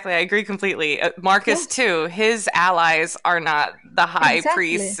 Exactly. I agree completely. Marcus, too, his allies are not the high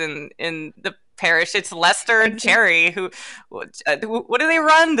priests in the parish. It's Lester and Cherry who what do they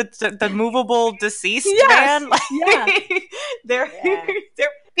run? The movable deceased van? They're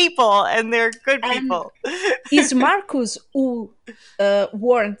people, and they're good people. It's Marcus who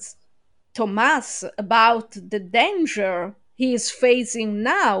warns Thomas about the danger he is facing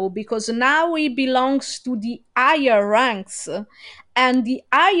now, because now he belongs to the higher ranks, and the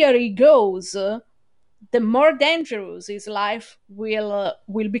higher he goes, the more dangerous his life will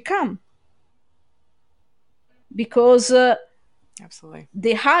become. Because absolutely,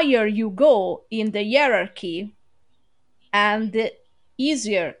 the higher you go in the hierarchy, and the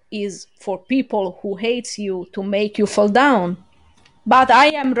easier is for people who hate you to make you fall down. But I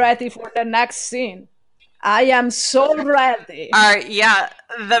am ready for the next scene. I am so ready. All right,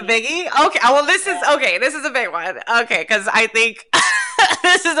 the biggie. Okay, well, this is a big one. Okay, because I think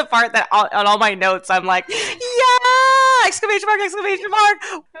this is the part that on all my notes I'm like, exclamation mark!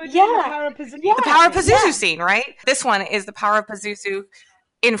 The power of Pazuzu scene, right? This one is the power of Pazuzu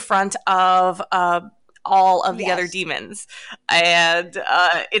in front of all of the other demons, and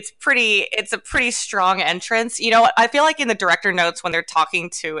it's a pretty strong entrance. I feel like in the director notes when they're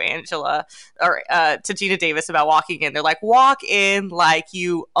talking to Angela or to Gina Davis about walking in, they're like, walk in like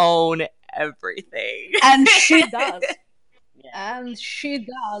you own everything, and she does. And she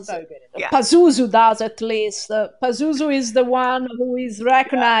does. So good. Yeah. Pazuzu does, at least. Pazuzu is the one who is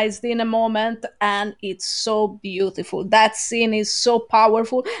recognized in a moment, and it's so beautiful. That scene is so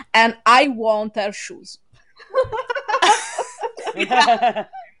powerful, and I want her shoes.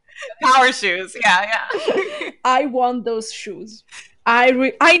 Power shoes. Yeah. I want those shoes. I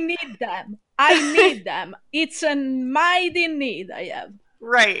need them. I need them. It's a mighty need I have.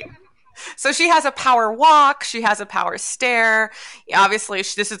 Right. So she has a power walk. She has a power stare. Obviously,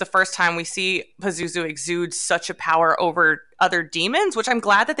 this is the first time we see Pazuzu exude such a power over other demons, which I'm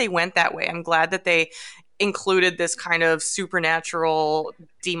glad that they went that way. I'm glad that they included this kind of supernatural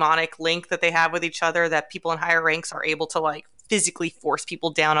demonic link that they have with each other, that people in higher ranks are able to like physically force people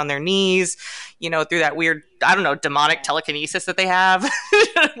down on their knees, through that weird, I don't know, demonic telekinesis that they have,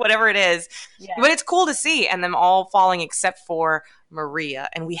 whatever it is. Yeah. But it's cool to see, and them all falling except for Maria.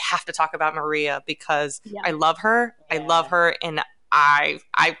 And we have to talk about Maria because I love her. Yeah. I love her, and I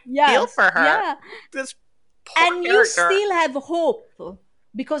feel for her. Yeah. This poor and character. You still have hope,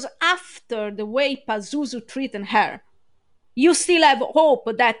 because after the way Pazuzu treated her, you still have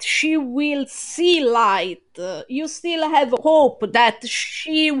hope that she will see light. You still have hope that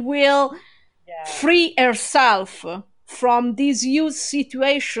she will free herself from this huge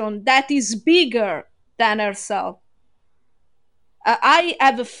situation that is bigger than herself. I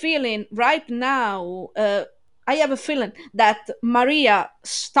have a feeling right now, that Maria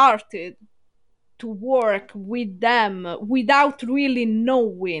started to work with them without really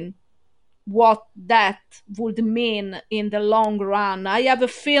knowing what that would mean in the long run. I have a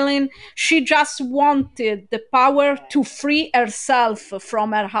feeling she just wanted the power to free herself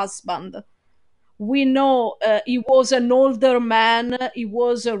from her husband. We know he was an older man, he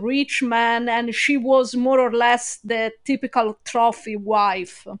was a rich man, and she was more or less the typical trophy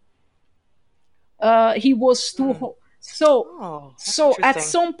wife. He was too... So at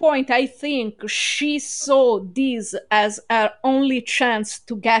some point, I think she saw this as her only chance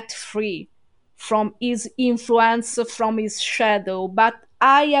to get free from his influence, from his shadow. But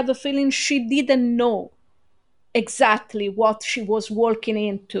I have a feeling she didn't know exactly what she was walking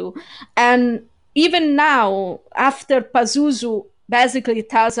into. And even now, after Pazuzu basically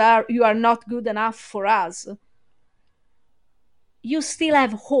tells her, "You are not good enough for us," you still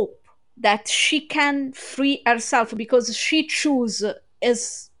have hope that she can free herself, because she chooses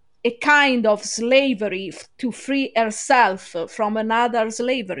as a kind of slavery to free herself from another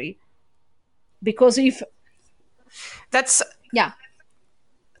slavery. Because if that's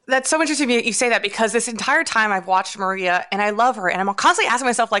so interesting you say that, because this entire time I've watched Maria and I love her, and I'm constantly asking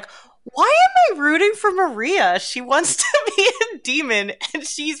myself, like, why am I rooting for Maria? She wants to be a demon and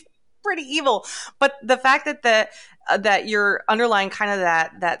she's pretty evil. But the fact that you're underlying kind of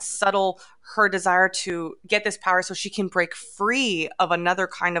that subtle, her desire to get this power so she can break free of another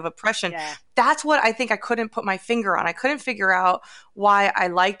kind of oppression. Yeah. That's what I think I couldn't put my finger on. I couldn't figure out why I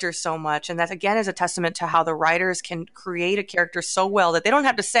liked her so much. And that, again, is a testament to how the writers can create a character so well that they don't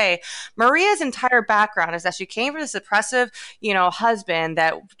have to say Maria's entire background is that she came from this oppressive, husband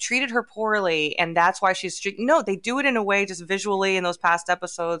that treated her poorly, and that's why she's strict. No, they do it in a way, just visually, in those past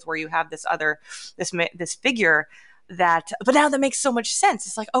episodes where you have this figure but now that makes so much sense.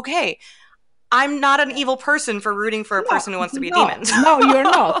 It's like, okay, I'm not an evil person for rooting for a person who wants to be a demon. No, you're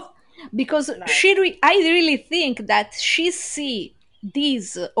not. Because I really think that she see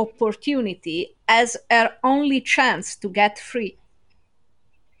this opportunity as her only chance to get free.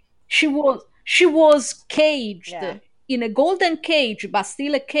 She was caged in a golden cage, but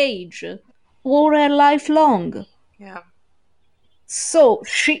still a cage, all her life long. Yeah. So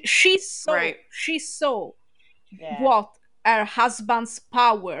she saw what her husband's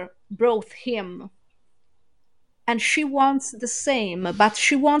power brought him. And she wants the same, but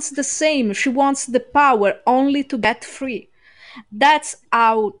she wants the power only to get free. That's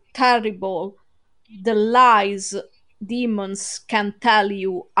how terrible the lies demons can tell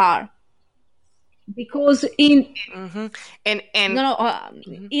you are. Because in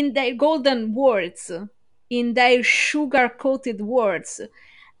in their golden words, in their sugar-coated words,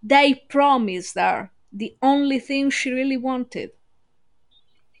 they promised her the only thing she really wanted: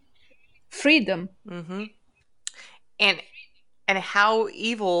 freedom. Mm-hmm. And how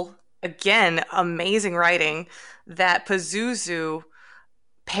evil, again, amazing writing, that Pazuzu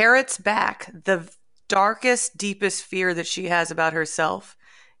parrots back the darkest, deepest fear that she has about herself.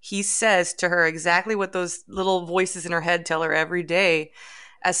 He says to her exactly what those little voices in her head tell her every day,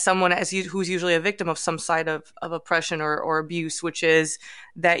 as someone who's usually a victim of some side of oppression or abuse, which is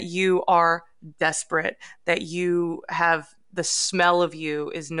that you are desperate, that you have the smell of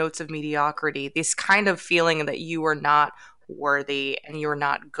you is notes of mediocrity, this kind of feeling that you are not worthy and you're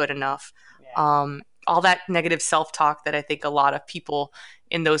not good enough. Yeah. All that negative self-talk that I think a lot of people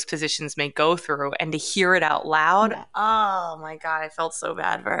in those positions may go through, and to hear it out loud, oh my God, I felt so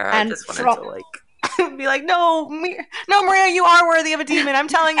bad for her. And I just wanted to like be like, no, Maria, you are worthy of a demon. I'm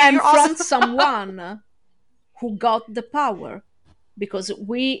telling you. And you're from someone who got the power, because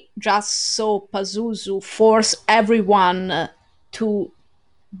we just saw Pazuzu force everyone to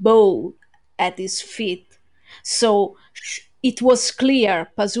bow at his feet. So it was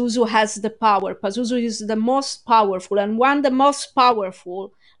clear Pazuzu has the power. Pazuzu is the most powerful, and when the most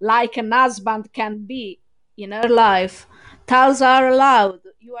powerful, like an husband can be in her life, tells her aloud,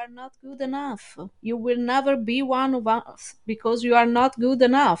 you are not good enough. You will never be one of us because you are not good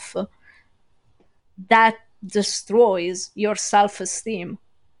enough. That destroys your self-esteem,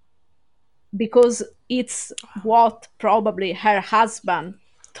 because it's what probably her husband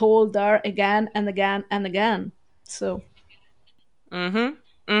told her again and again and again. So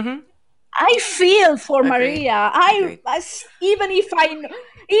I feel for Maria. I even if I know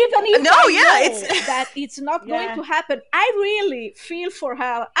that it's not going to happen, I really feel for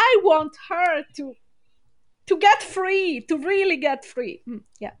her. I want her to get free, to really get free.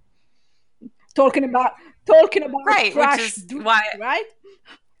 Yeah. Talking about right, which is why, right?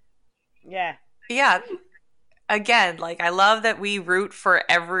 Yeah. Again, like, I love that we root for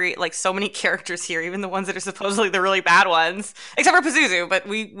so many characters here, even the ones that are supposedly the really bad ones, except for Pazuzu, but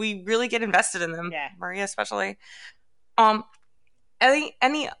we really get invested in them. Yeah. Maria especially.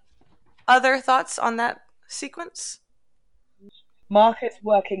 Any other thoughts on that sequence? Marcus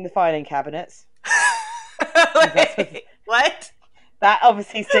working the filing cabinets. Wait, what? That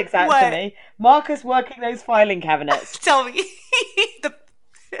obviously sticks out to me. Marcus working those filing cabinets. Tell me.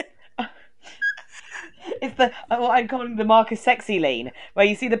 It's what I'm calling the Marcus sexy lean, where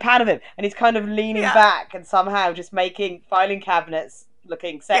you see the pan of him and he's kind of leaning back and somehow just making filing cabinets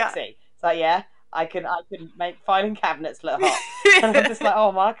looking sexy. Yeah. It's like, I can make filing cabinets look hot. And I'm just like,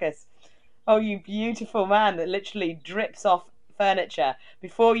 oh, Marcus, oh, you beautiful man that literally drips off furniture.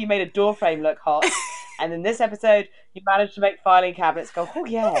 Before you made a door frame look hot, and in this episode you managed to make filing cabinets go, oh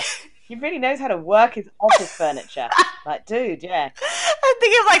yeah, he really knows how to work his office furniture. Like, dude, yeah. I'm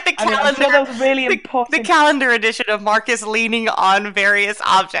thinking of like the calendar. I'm sure that was really important. The calendar edition of Marcus leaning on various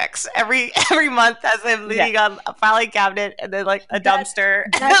objects. Every month has him leaning on a filing cabinet and then like a dumpster.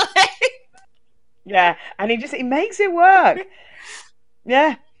 Yeah, and he makes it work.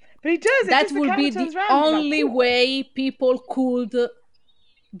 Yeah, but he does. That would be the only way people could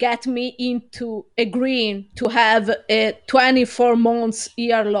get me into agreeing to have a 24 months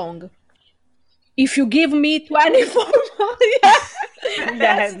year long. If you give me 24 months,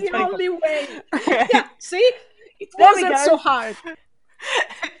 that's the only way. Yeah, see? It wasn't so hard.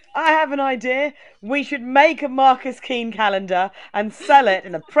 I have an idea. We should make a Marcus Keane calendar and sell it,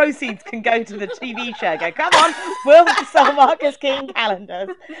 and the proceeds can go to the TV show. Go, come on, we'll sell Marcus Keane calendars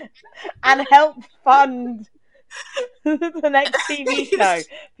and help fund the next TV show,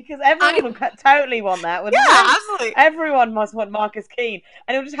 because everyone would totally want that. Absolutely. Everyone must want Marcus Keane,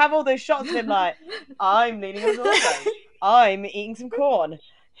 and he'll just have all those shots of him like, I'm leaning on the window, I'm eating some corn.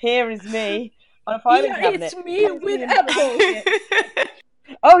 Here is me on a filing cabinet. It's me with apples.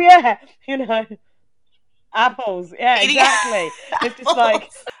 Oh yeah, apples. Yeah, exactly. It's just like,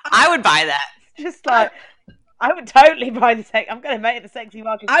 I would buy that. Just like, I would totally buy the I'm going to make it the sexy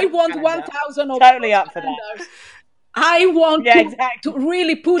Marcus. I want 1,000 of totally up for that. I want to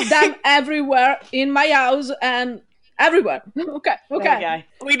really put them everywhere in my house and everywhere. Okay.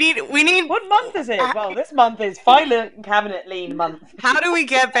 We need. What month is it? Well, this month is filing cabinet lean month. How do we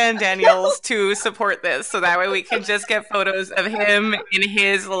get Van Daniels to support this so that way we can just get photos of him in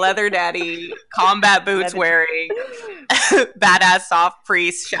his leather daddy combat boots wearing badass soft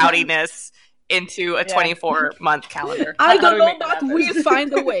priest shoutiness into a 24-month calendar? I don't know, but we'll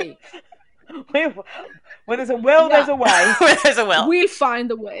find a way. When there's a will, there's a way. When there's a will, we'll find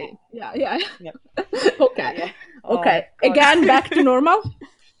a way. Yeah. Yep. Okay. Yeah. Okay. Again, back to normal.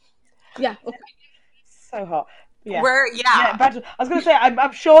 Yeah. Okay. So hot. Yeah. I was going to say,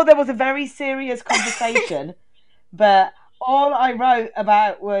 I'm sure there was a very serious conversation, but all I wrote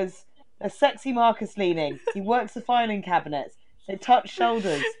about was a sexy Marcus leaning. He works the filing cabinets. They touch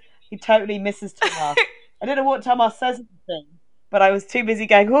shoulders. He totally misses Tomas. I don't know what Tomas says in the thing, but I was too busy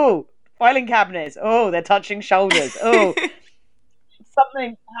going, oh, filing cabinets. Oh, they're touching shoulders. Oh,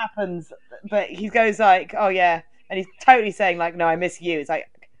 something happens, but he goes like, oh yeah, and he's totally saying like, no, I miss you. He's like,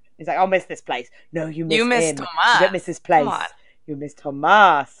 I'll miss this place. No, you miss him. Tomas. You don't miss this place. You miss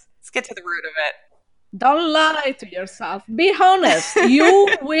Tomas. Let's get to the root of it. Don't lie to yourself. Be honest.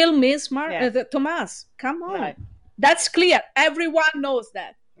 You will miss Tomas. Come on. No. That's clear. Everyone knows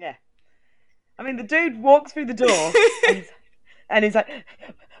that. Yeah. I mean, the dude walks through the door and he's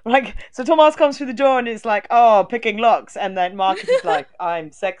like, so Tomas comes through the door and it's like, oh, picking locks. And then Marcus is like,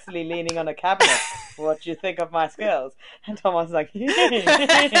 I'm sexily leaning on a cabinet. What do you think of my skills? And Tomas is like, and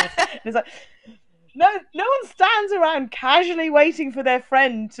it's like, no one stands around casually waiting for their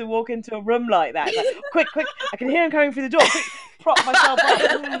friend to walk into a room like that. It's like, quick, I can hear him coming through the door. Quick, prop myself up.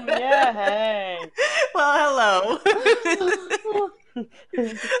 Yeah, hey. Well, hello.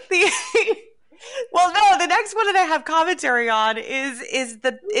 Well, no, the next one that I have commentary on is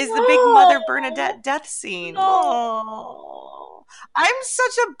the big Mother Bernadette death scene. Oh, I'm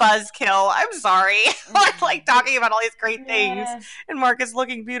such a buzzkill. I'm sorry. I like talking about all these great things, and Marcus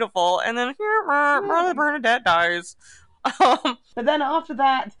looking beautiful, and then Mother Bernadette dies. But then after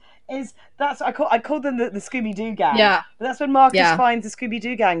that I called them the Scooby Doo gang. Yeah, but that's when Marcus finds the Scooby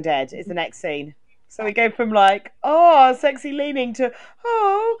Doo gang dead. Is the next scene. So we go from like, oh, sexy leaning to,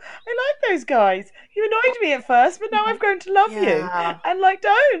 oh, I like those guys. You annoyed me at first, but now I've grown to love you. And like,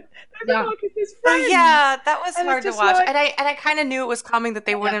 don't. They're Marcus's friends. Yeah, that was hard to watch. Like... And I kind of knew it was coming that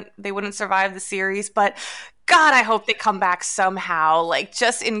they wouldn't survive the series, but God, I hope they come back somehow, like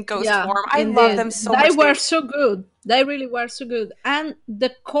just in ghost form. I love them so much. They were so good. They really were so good. And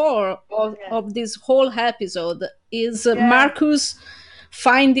the core of this whole episode is Marcus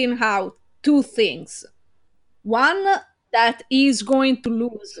finding out 2 things. One, that he's going to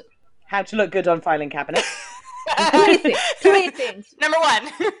lose. How to look good on filing cabinets. 3 things. Number one.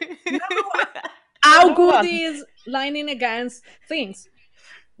 How good he is lining against things.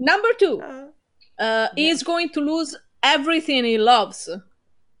 Number 2, he's going to lose everything he loves.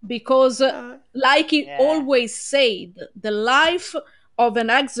 Because, like he always said, the life of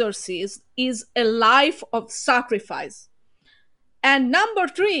an exorcist is a life of sacrifice. And number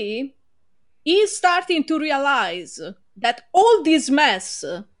 3, he's starting to realize that all this mess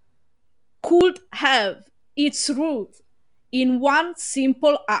could have its root in one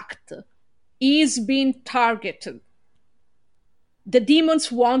simple act. He's being targeted. The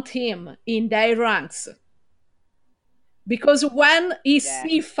demons want him in their ranks. Because when he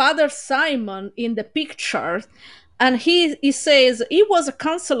sees Father Simon in the picture, and he says he was a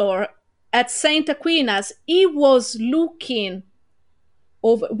counselor at St. Aquinas, he was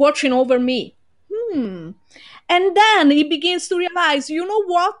watching over me. And then he begins to realize, you know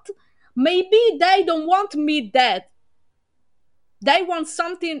what? Maybe they don't want me dead. They want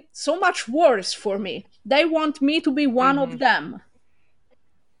something so much worse for me. They want me to be one of them.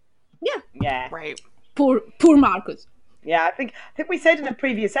 Yeah. Right. Poor Marcus. Yeah, I think we said in a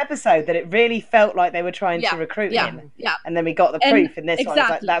previous episode that it really felt like they were trying to recruit him. Yeah. And then we got the proof in this one. It's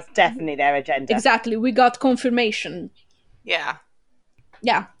like, that's definitely their agenda. Exactly. We got confirmation. Yeah.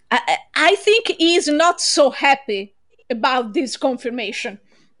 Yeah. I think he's not so happy about this confirmation.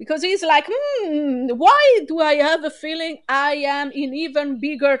 Because he's like, why do I have a feeling I am in even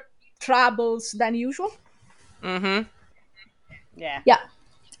bigger troubles than usual? Mm-hmm. Yeah. Yeah.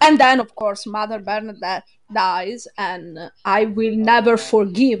 And then, of course, Mother Bernadette dies, and I will never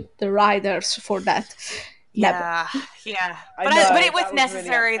forgive the writers for that. Yeah, yeah. But it was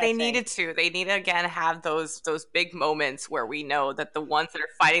necessary. Really they needed to. They need to, again, have those big moments where we know that the ones that are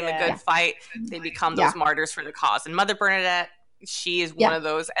fighting the good fight, they become those martyrs for the cause. And Mother Bernadette, she is one of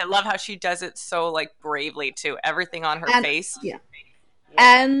those. I love how she does it so like bravely too. Everything on her face. Yeah.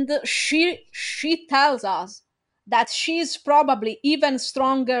 And she tells us that she's probably even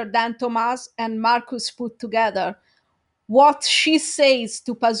stronger than Tomas and Marcus put together. What she says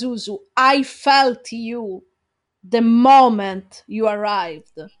to Pazuzu, I felt you the moment you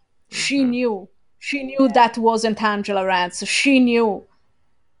arrived. Mm-hmm. She knew that wasn't Angela Rance. She knew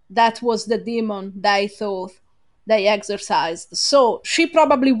that was the demon they thought they exorcised. So she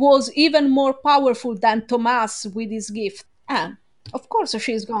probably was even more powerful than Tomas with his gift. And of course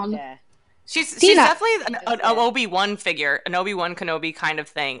she's gone. Yeah. She's definitely an Obi-Wan figure, an Obi-Wan Kenobi kind of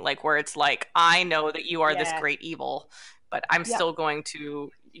thing, like where it's like, I know that you are this great evil, but I'm still going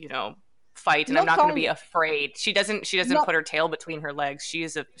to, fight, and I'm not going to be afraid. She doesn't put her tail between her legs.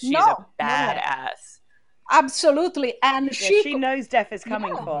 She's a badass. Absolutely. And she knows death is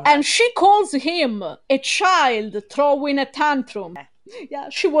coming for her. And she calls him a child throwing a tantrum. Yeah,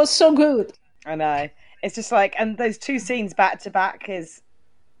 she was so good. I know. It's just like, and those 2 scenes back to back is...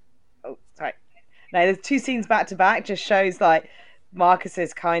 Oh, sorry. No, there's 2 scenes back to back just shows like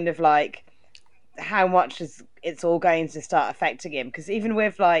Marcus's kind of like how much it's all going to start affecting him. Because even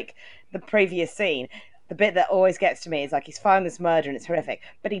with like the previous scene, the bit that always gets to me is like he's found this murder and it's horrific,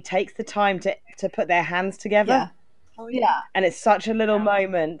 but he takes the time to put their hands together. yeah. And it's such a little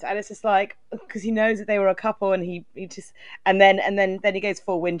moment, and it's just like, because he knows that they were a couple, and he just, and then he goes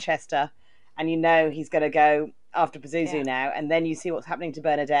full Winchester, and you know he's going to go after Pazuzu now, and then you see what's happening to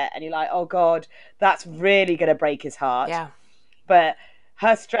Bernadette, and you're like, oh god, that's really going to break his heart. Yeah. But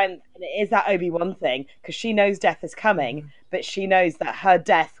her strength, and it is that Obi-Wan thing, because she knows death is coming, but she knows that her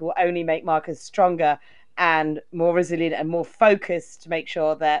death will only make Marcus stronger and more resilient and more focused to make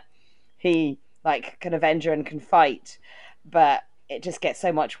sure that he can avenge her and can fight. But it just gets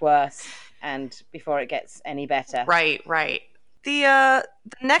so much worse, and before it gets any better. Right. The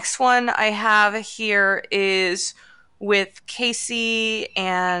next one I have here is with Casey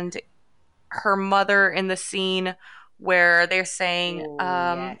and her mother in the scene where they're saying,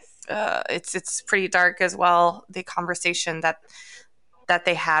 it's pretty dark as well, the conversation that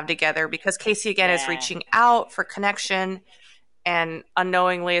they have together, because Casey again is reaching out for connection and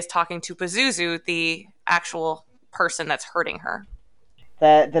unknowingly is talking to Pazuzu, the actual person that's hurting her.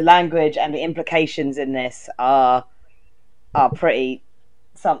 The language and the implications in this are pretty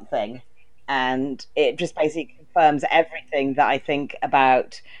something, and it just basically confirms everything that I think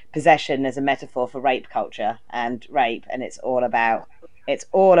about possession as a metaphor for rape culture and rape, and it's all about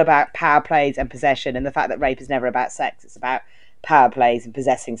power plays and possession, and the fact that rape is never about sex, it's about power plays and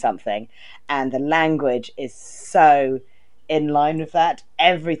possessing something, and the language is so in line with that.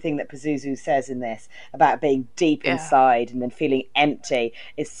 Everything that Pazuzu says in this about being deep inside and then feeling empty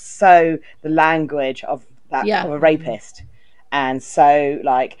is so the language of that of a rapist. And so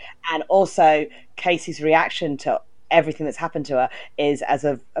and also Casey's reaction to everything that's happened to her is as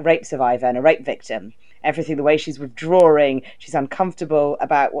a rape survivor and a rape victim. Everything, the way she's withdrawing, she's uncomfortable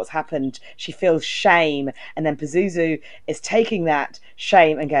about what's happened, she feels shame, and then Pazuzu is taking that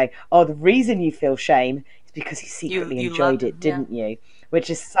shame and going, oh, the reason you feel shame is because you secretly enjoyed it, didn't you? Which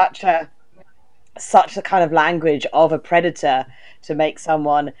is such a kind of language of a predator to make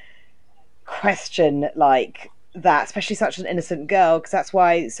someone question that, especially such an innocent girl, because that's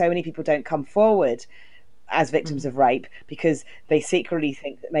why so many people don't come forward as victims of rape, because they secretly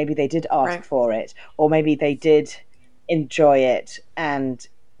think that maybe they did ask for it, or maybe they did enjoy it and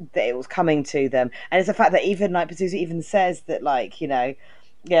that it was coming to them. And it's the fact that even Pazuzu even says that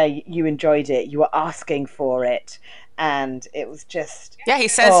you enjoyed it, you were asking for it, and it was just he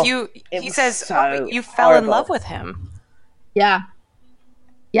says you fell in love with him.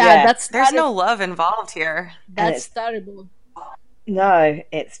 There's no love involved here. That's terrible. No,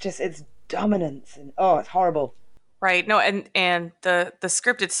 it's dominance, and it's horrible. Right. No, and the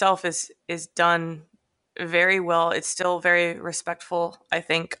script itself is done very well. It's still very respectful, I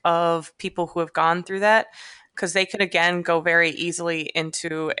think, of people who have gone through that, because they could again go very easily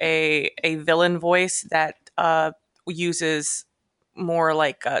into a villain voice that uses more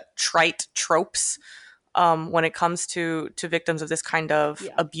trite tropes when it comes to victims of this kind of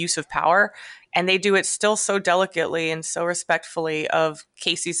abuse of power. And they do it still so delicately and so respectfully of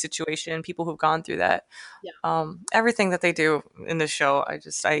Casey's situation and people who've gone through that. Everything that they do in this show, I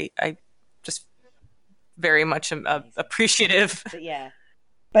just very much am appreciative.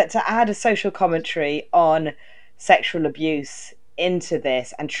 But to add a social commentary on sexual abuse into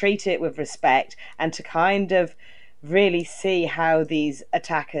this and treat it with respect, and to kind of really see how these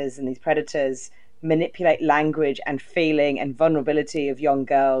attackers and these predators manipulate language and feeling and vulnerability of young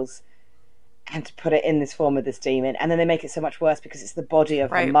girls, and to put it in this form of this demon, and then they make it so much worse because it's the body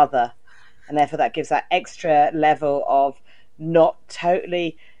of her mother, and therefore that gives that extra level of not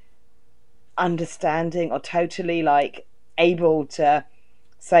totally understanding or totally able to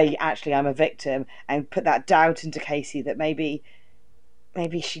say, actually I'm a victim, and put that doubt into Casey that maybe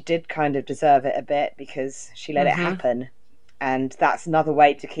she did kind of deserve it a bit because she let it happen. And that's another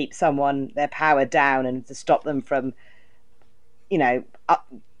way to keep someone, their power down, and to stop them from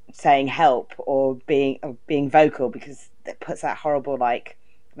saying help or being vocal, because it puts that horrible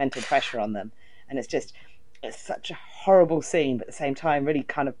mental pressure on them. And it's such a horrible scene, but at the same time really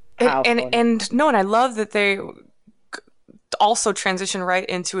kind of powerful. And I love that they also transition right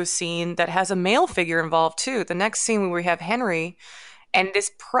into a scene that has a male figure involved too. The next scene where we have Henry, and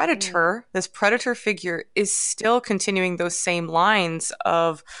this predator figure is still continuing those same lines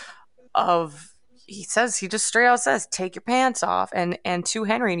of he just straight out says, take your pants off, and to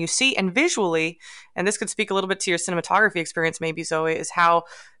Henry, and you see, and visually, and this could speak a little bit to your cinematography experience maybe, Zoe, is how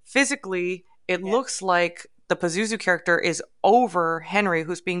physically it looks like the Pazuzu character is over Henry,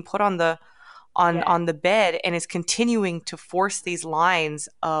 who's being put on the bed, and is continuing to force these lines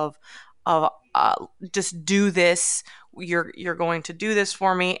of just do this, you're going to do this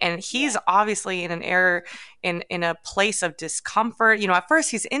for me. And he's obviously in an error, in a place of discomfort. At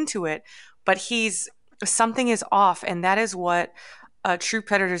first he's into it, but he's something is off, and that is what true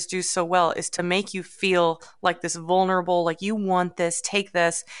predators do so well, is to make you feel like this vulnerable, like you want this, take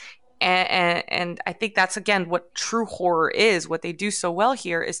this. And I think that's, again, what true horror is. What they do so well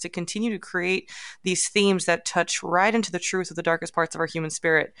here is to continue to create these themes that touch right into the truth of the darkest parts of our human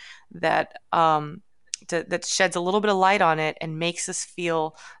spirit, that that sheds a little bit of light on it and makes us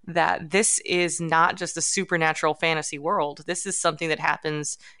feel that this is not just a supernatural fantasy world. This is something that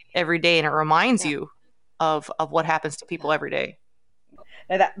happens every day, and it reminds you of what happens to people every day.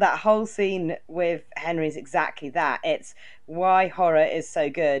 No, that whole scene with Henry is exactly that. It's why horror is so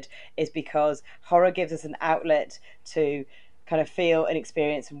good, is because horror gives us an outlet to kind of feel and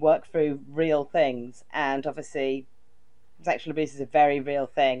experience and work through real things. And obviously, sexual abuse is a very real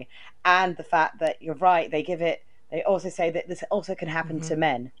thing. And the fact that you're right, they also say that this also can happen to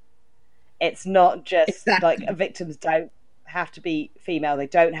men. It's not just like victims don't have to be female, they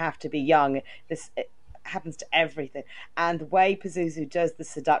don't have to be young. It happens to everything. And the way Pazuzu does the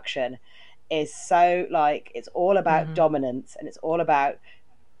seduction is so, like, it's all about dominance, and it's all about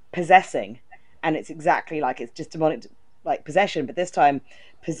possessing, and it's exactly like, it's just demonic, like, possession, but this time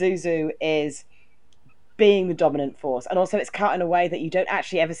Pazuzu is being the dominant force. And also it's cut in a way that you don't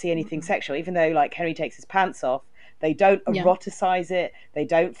actually ever see anything sexual, even though, like, Henry takes his pants off. They don't eroticize it, they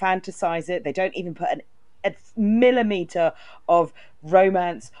don't fantasize it, they don't even put a millimeter of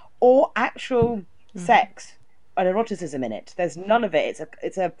romance or actual sex and eroticism in it. There's none of it.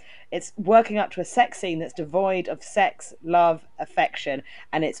 It's working up to a sex scene that's devoid of sex, love, affection,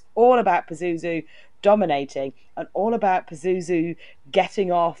 and it's all about Pazuzu dominating, and all about Pazuzu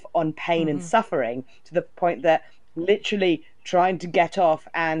getting off on pain and suffering, to the point that literally trying to get off.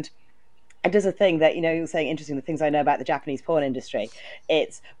 And it does a thing that, you were saying, interesting, the things I know about the Japanese porn industry.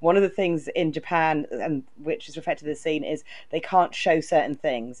 It's one of the things in Japan, and which is reflected in the scene, is they can't show certain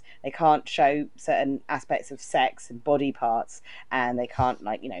things. They can't show certain aspects of sex and body parts, and they can't,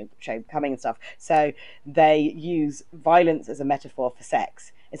 like, show coming and stuff. So they use violence as a metaphor for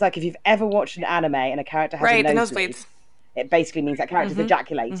sex. It's like if you've ever watched an anime and a character has a nosebleed, it basically means that character's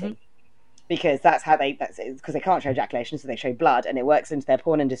ejaculating. Because that's because they can't show ejaculation, so they show blood, and it works into their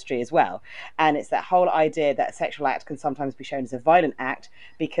porn industry as well. And it's that whole idea that a sexual act can sometimes be shown as a violent act,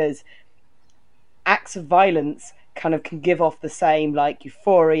 because acts of violence kind of can give off the same, like,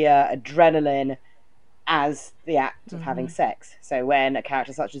 euphoria, adrenaline as the act of having sex. So when a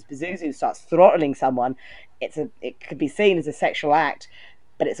character such as Pazuzu starts throttling someone, it could be seen as a sexual act,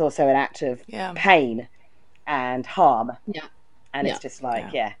 but it's also an act of pain and harm. And it's just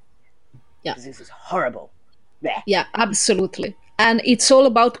like, this is horrible. Yeah, absolutely. And it's all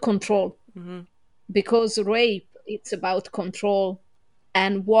about control, because rape, it's about control.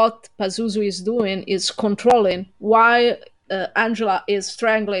 And what Pazuzu is doing is controlling. While Angela is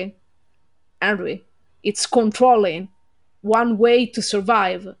strangling Henry, it's controlling. One way to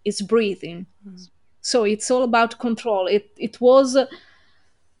survive is breathing. So it's all about control. It was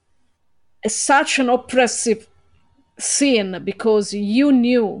such an oppressive scene, because you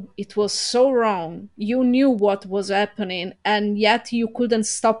knew it was so wrong, you knew what was happening, and yet you couldn't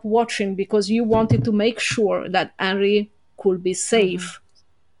stop watching, because you wanted to make sure that Henry could be safe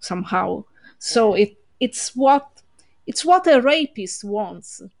somehow. So it's what a rapist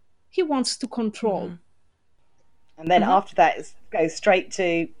wants. He wants to control. And then after that, it goes straight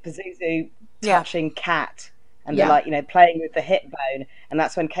to Pazuzu touching Kat, and they're like, playing with the hip bone, and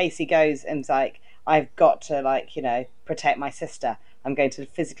that's when Casey goes and's like, I've got to, like, protect my sister. I'm going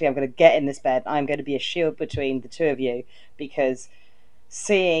to get in this bed. I'm going to be a shield between the two of you, because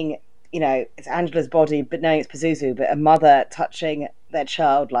seeing, it's Angela's body, but knowing it's Pazuzu, but a mother touching their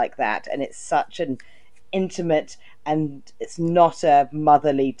child like that, and it's such an intimate, and it's not a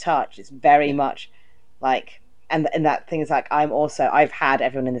motherly touch. It's very much like, and that thing is like, I've had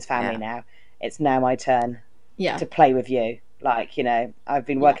everyone in this family now. It's now my turn to play with you. Like, I've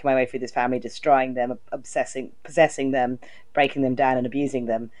been working my way through this family, destroying them, possessing them, breaking them down and abusing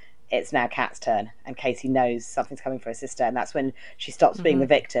them. It's now Kat's turn, and Casey knows something's coming for her sister, and that's when she stops being the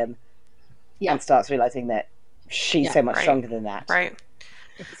victim and starts realizing that she's so much stronger than that. Right.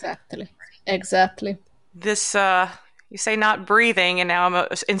 Exactly. This, you say not breathing, and now I'm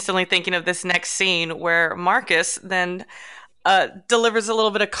instantly thinking of this next scene where Marcus then delivers a little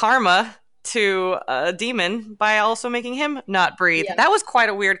bit of karma to a demon by also making him not breathe. That was quite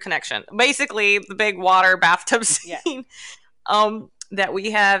a weird connection. Basically, the big water bathtub scene that we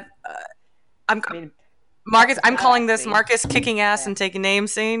have. I'm calling this Marcus kicking ass and taking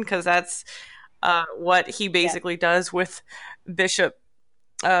names scene, because that's what he basically does with Bishop,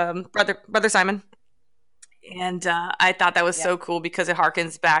 brother Simon. And I thought that was so cool because it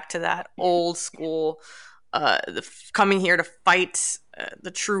harkens back to that old school coming here to fight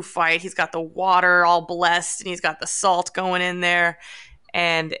the true fight. He's got the water all blessed and he's got the salt going in there.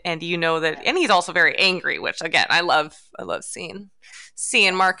 And you know that, and he's also very angry, which again, I love seeing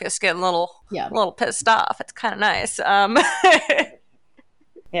Marcus get a little pissed off. It's kind of nice.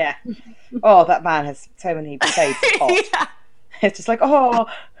 Yeah. Oh, that man has so many shades of hot. Yeah. It's just like, oh,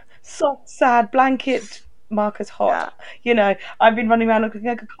 soft, sad blanket, Marcus hot. Yeah. You know, I've been running around looking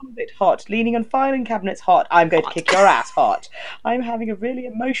like a convict hot, leaning on filing cabinets hot. I'm going to kick your ass hot. I'm having a really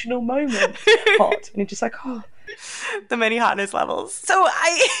emotional moment hot. And you're just like, oh. The many hotness levels. So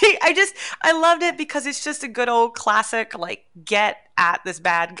I loved it because it's just a good old classic, like, get at this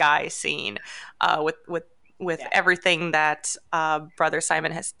bad guy scene with everything that Brother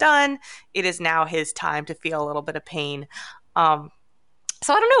Simon has done. It is now his time to feel a little bit of pain. So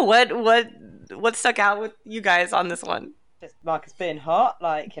I don't know what stuck out with you guys on this one. Just Marcus being hot,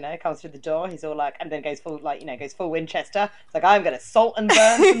 like, you know, comes through the door. He's all like, and then goes full, like, you know, goes full Winchester. It's like, I'm going to salt and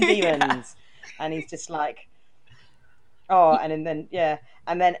burn some demons, and he's just like, oh, and then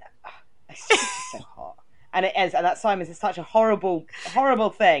it's just so hot. And it is, and that Simon's is such a horrible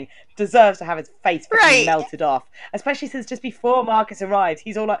thing. Deserves to have his face melted off. Especially since just before Marcus arrives,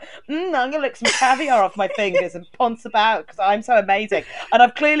 he's all like, I'm going to lick some caviar off my fingers and ponce about because I'm so amazing. And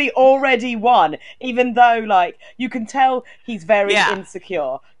I've clearly already won, even though, like, you can tell he's very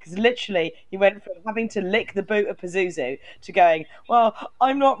insecure. Because literally, he went from having to lick the boot of Pazuzu to going, well,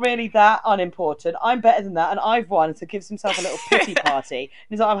 I'm not really that unimportant. I'm better than that, and I've won. So gives himself a little pity party. And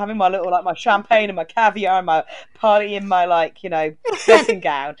he's like, I'm having my little, like, my champagne and my caviar and my party in my, like, you know, dressing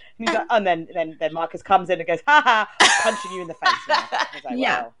gown. And he's like, and then Marcus comes in and goes, ha ha, I'm punching you in the face now. Like,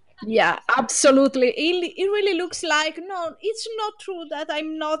 yeah. Wow. Yeah, absolutely. It really looks like, no, it's not true that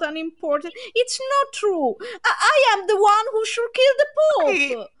I'm not unimportant. It's not true. I am the one who should kill the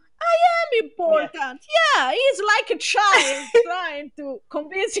Pope. I am important. Yeah, he's like a child trying to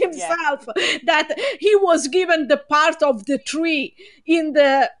convince himself that he was given the part of the tree in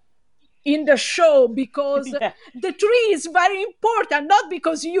the show because the tree is very important, not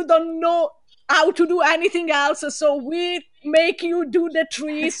because you don't know how to do anything else, so we make you do the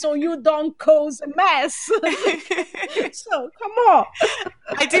tree so you don't cause a mess. So come on.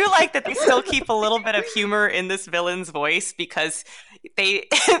 I do like that they still keep a little bit of humor in this villain's voice because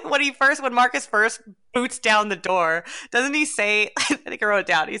when Marcus first boots down the door, doesn't he say, I think I wrote it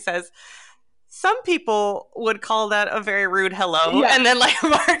down, he says, some people would call that a very rude hello. Yeah. And then, like,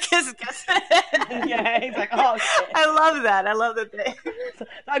 Marcus gets it. Yeah, he's like, oh, shit. I love that. I love that they...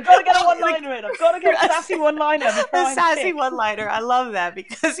 I've got to get a one-liner in. I've got to get a sassy one-liner. A sassy one-liner. I love that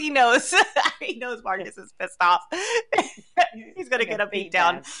because he knows Marcus is pissed off. He's going to get a beat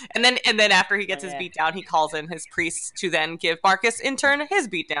down. And then after he gets his beat down, he calls in his priests to then give Marcus, in turn, his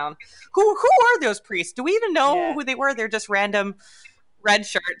beat down. Who are those priests? Do we even know who they were? They're just random... red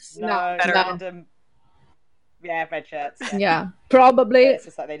shirts. No. Red shirts. Yeah, probably. It's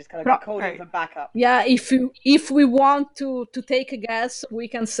just like they just kind of got called in for backup. Yeah, if we want to take a guess, we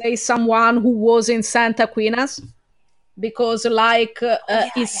can say someone who was in Santa Aquinas, because said,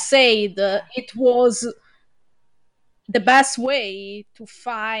 it was the best way to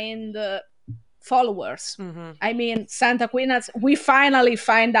find followers. Mm-hmm. I mean, Santa Aquinas. We finally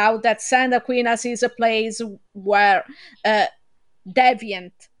find out that Santa Aquinas is a place where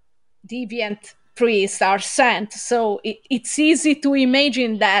deviant priests are sent, so it's easy to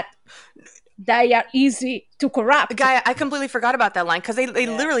imagine that they are easy to corrupt. Guy, I completely forgot about that line because they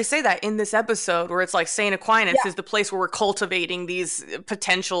literally say that in this episode where it's like St. Aquinas is the place where we're cultivating these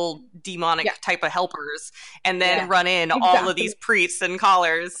potential demonic type of helpers and then run in all of these priests and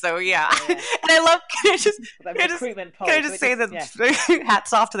collars. So and I love, can I just say that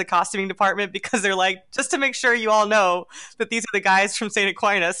hats off to the costuming department because they're like, just to make sure you all know that these are the guys from St.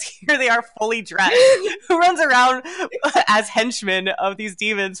 Aquinas, here they are fully dressed, who runs around as henchmen of these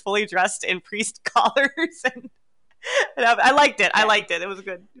demons fully dressed in priest collars. And I liked it. It was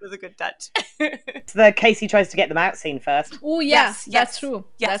good. It was a good touch. So the Casey tries to get them out scene first. Oh yes, that's true.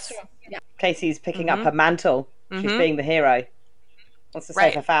 Yes. That's true. Yeah. Casey's picking up her mantle. She's being the hero. Wants to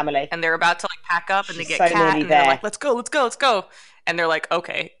save her family. And they're about to like pack up, and they get Kat, and they're like, "Let's go!" And they're like,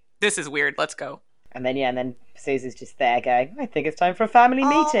 "Okay, this is weird. Let's go." And then Susan's just there going, I think it's time for a family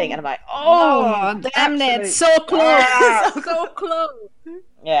meeting. And I'm like, oh damn it, so close, so close.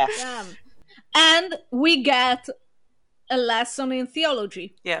 Yeah. Damn. And we get a lesson in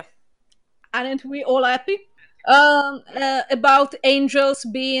theology. Yeah. Aren't we all happy? About angels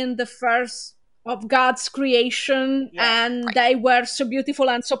being the first of God's creation, and they were so beautiful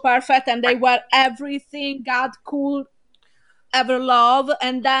and so perfect, and they were everything God could ever love.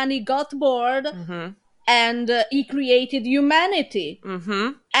 And then he got bored, and he created humanity.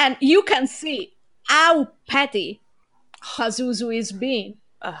 And you can see how petty Pazuzu is being.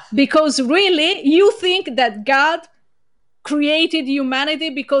 Because really, you think that God created humanity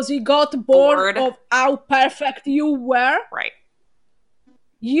because he got bored of how perfect you were? Right.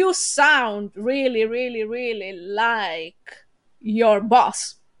 You sound really, really, really like your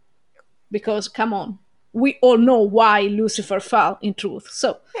boss. Because, come on, we all know why Lucifer fell, in truth.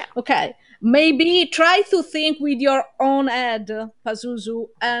 So, okay, maybe try to think with your own head, Pazuzu,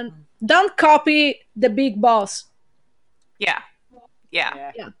 and don't copy the big boss. Yeah.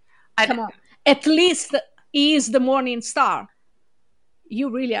 Come on. At least he is the morning star. You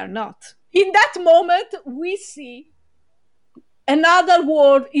really are not. In that moment, we see another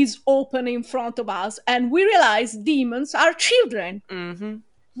world is open in front of us, and we realize demons are children.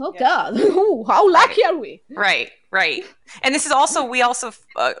 Oh God! Ooh, how lucky are we? Right. And this is also, we also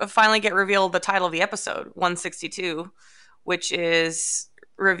finally get revealed the title of the episode, 162, which is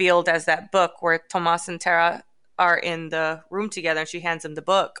revealed as that book where Tomas and Tara are in the room together, and she hands him the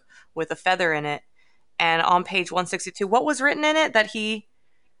book with a feather in it. And on page 162, what was written in it that he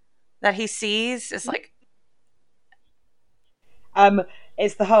sees? It's like,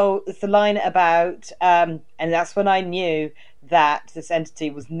 it's the line about, and that's when I knew that this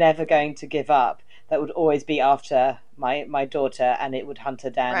entity was never going to give up, that would always be after my daughter, and it would hunt her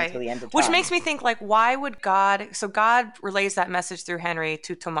down until the end of time. Which makes me think, like, why would God, so God relays that message through Henry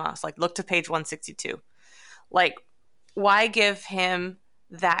to Tomas, like, look to page 162. Like, why give him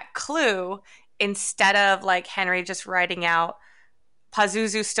that clue instead of, like, Henry just writing out,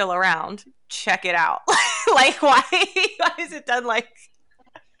 Pazuzu's still around, check it out? Like, why is it done like...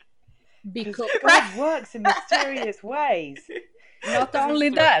 Because God works in mysterious ways. Not only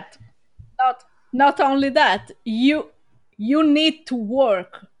that, you need to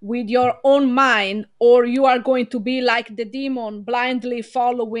work with your own mind, or you are going to be like the demon blindly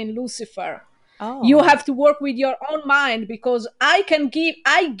following Lucifer. You have to work with your own mind, because I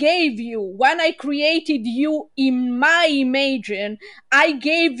gave you, when I created you in my imaging, I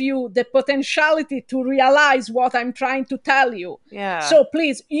gave you the potentiality to realize what I'm trying to tell you. So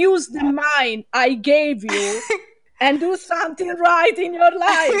please use the mind I gave you and do something right in your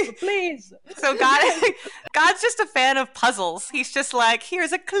life, please. So God's just a fan of puzzles. He's just like,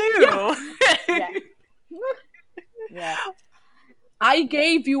 here's a clue. Yeah. I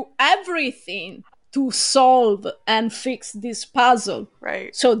gave you everything to solve and fix this puzzle.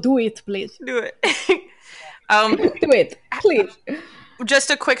 Right. So do it, please. Do it. Do it, please. Just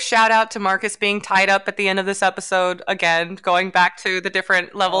a quick shout out to Marcus being tied up at the end of this episode. Again, going back to the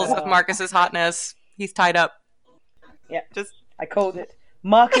different levels of Marcus's hotness. He's tied up. Yeah. I called it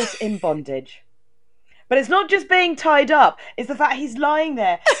Marcus in bondage. But it's not just being tied up, it's the fact he's lying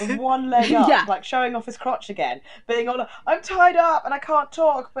there with one leg up, like showing off his crotch again, being all, I'm tied up and I can't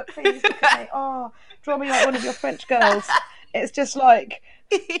talk, but please look at me. Oh, draw me like one of your French girls. It's just like...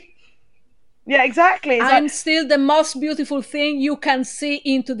 Yeah, exactly. I'm still the most beautiful thing you can see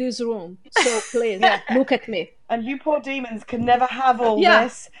into this room. So please, look at me. And you poor demons can never have all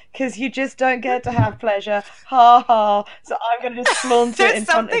this, because you just don't get to have pleasure. Ha ha. So I'm going to just flaunt it in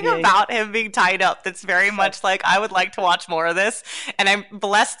front of you. There's something about him being tied up that's very much like, I would like to watch more of this. And I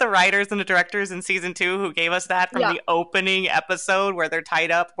bless the writers and the directors in season 2 who gave us that from the opening episode where they're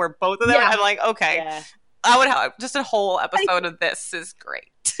tied up, where both of them, I'm like, okay, I would have just a whole episode of this is great.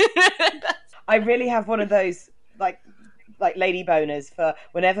 I really have one of those, like lady boners for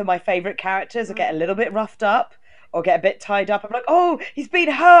whenever my favourite characters get a little bit roughed up or get a bit tied up. I'm like, oh, he's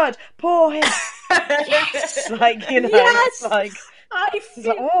been hurt. Poor him. Like, you know, it's like, it's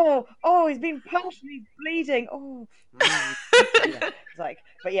like, oh, he's been punched and he's bleeding. Oh. It's like,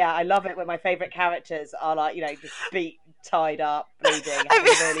 but yeah, I love it when my favourite characters are like, you know, just beat, tied up, bleeding, having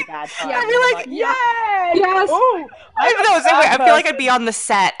a really bad time. Yeah, I feel like, yes. Oh, I feel like I'd be on the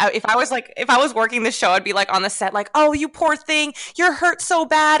set. If I was working the show, I'd be like on the set, like, oh, you poor thing, you're hurt so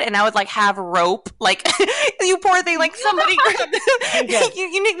bad, and I would like have rope, like, you poor thing, like somebody,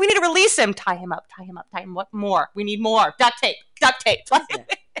 we need to release him, tie him up. What more? We need more duct tape.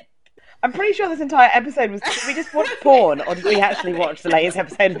 I'm pretty sure this entire episode was, did we just watch porn, or did we actually watch the latest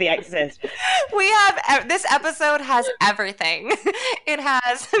episode of The Exorcist? This episode has everything. It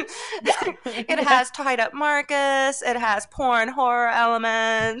has tied up Marcus, it has porn horror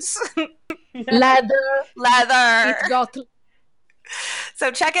elements. Leather. It's got...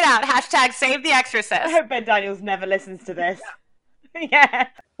 So check it out. #SaveTheExorcist. I hope Ben Daniels never listens to this. Yeah.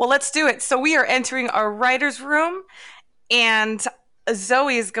 Well, let's do it. So we are entering our writer's room, and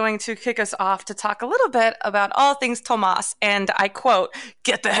Zoe is going to kick us off to talk a little bit about all things Tomas. And I quote,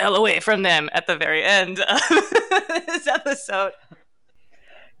 "Get the hell away from them," at the very end of this episode.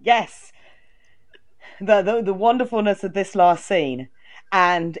 Yes. The wonderfulness of this last scene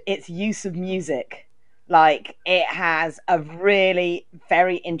and its use of music. Like, it has a really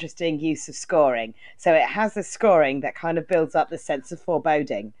very interesting use of scoring. So it has the scoring that kind of builds up the sense of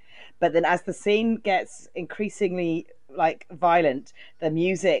foreboding. But then as the scene gets increasingly like violent, the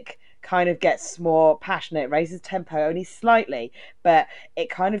music kind of gets more passionate, raises tempo only slightly, but it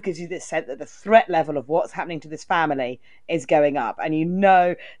kind of gives you this sense that the threat level of what's happening to this family is going up. And you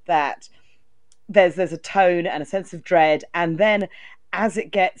know that there's a tone and a sense of dread. And then as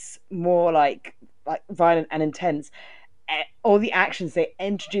it gets more like violent and intense, all the actions, they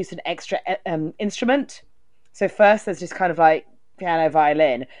introduce an extra instrument. So first there's just kind of like piano,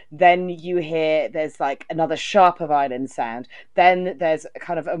 violin, then you hear there's like another sharper violin sound, then there's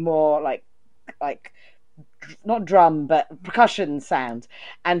kind of a more like not drum but percussion sound,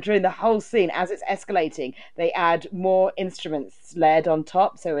 and during the whole scene as it's escalating they add more instruments layered on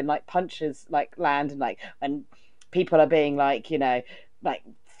top. So when like punches like land and like when people are being like, you know, like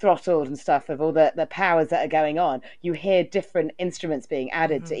throttled and stuff with all the powers that are going on, you hear different instruments being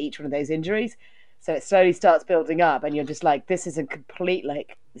added to each one of those injuries. So it slowly starts building up and you're just like, this is a complete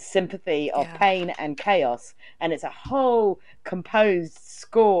like sympathy of pain and chaos, and it's a whole composed,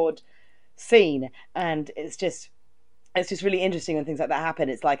 scored scene. And it's just really interesting when things like that happen.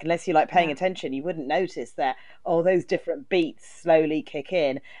 It's like, unless you're like paying attention, you wouldn't notice that all those different beats slowly kick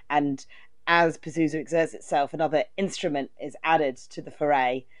in, and as Pazuzu exerts itself, another instrument is added to the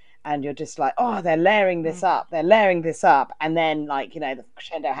foray, and you're just like, oh, they're layering this up, and then like, you know, the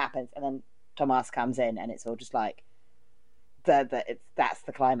crescendo happens, and then Tomas comes in, and it's all just like that's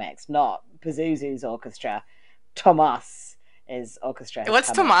the climax, not Pazuzu's orchestra. Tomas is orchestra.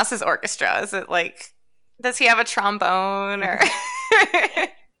 What's Tomas's orchestra? Is it like, does he have a trombone or?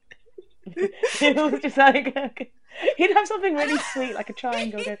 It was just like he'd have something really sweet like a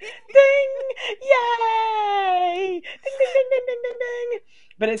triangle go ding, yay, ding ding ding ding ding ding ding.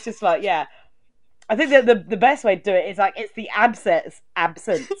 But it's just like, yeah, I think that the best way to do it is like, it's the absence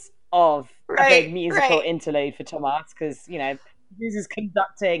of a big musical interlude for Tomas, because, you know, this is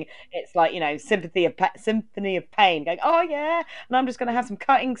conducting. It's like, you know, symphony of pain, going, oh yeah, and I'm just going to have some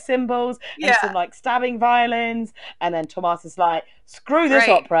cutting cymbals and some like stabbing violins, and then Tomas is like, screw this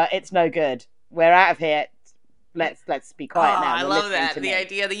opera, it's no good, we're out of here. Let's be quiet now. I love that. The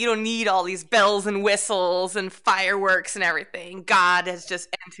idea that you don't need all these bells and whistles and fireworks and everything. God has just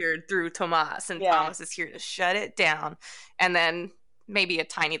entered through Tomas, and Tomas is here to shut it down. And then maybe a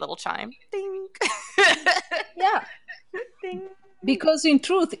tiny little chime. Ding. Yeah. Ding. Because in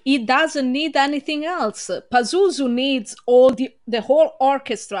truth, he doesn't need anything else. Pazuzu needs the whole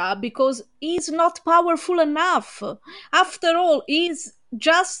orchestra because he's not powerful enough. After all, he's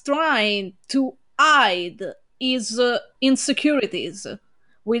just trying to hide his insecurities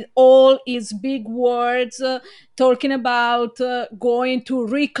with all his big words, talking about going to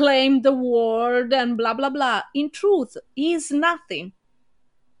reclaim the world and blah, blah, blah. In truth, he is nothing.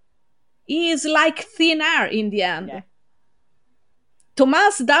 He is like thin air in the end. Yeah.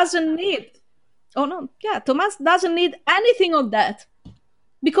 Tomas doesn't need... Tomas doesn't need anything of that.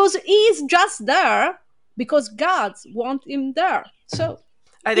 Because he's just there because gods want him there. So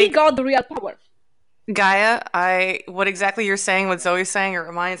he got the real power. Gaia, what exactly you're saying, what Zoe's saying, it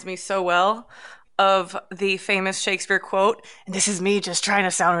reminds me so well of the famous Shakespeare quote, and this is me just trying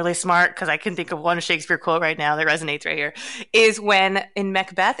to sound really smart because I can think of one Shakespeare quote right now that resonates right here, is when in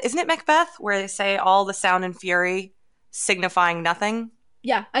Macbeth, isn't it Macbeth, where they say all the sound and fury signifying nothing?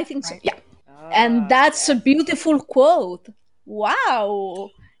 Yeah, I think so, yeah. And that's a beautiful quote.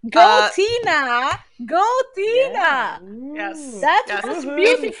 Wow. Go Tina! Go Tina! Yes. That was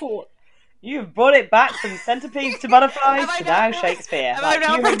beautiful. You've brought it back from centipedes to butterflies to now Shakespeare. Am I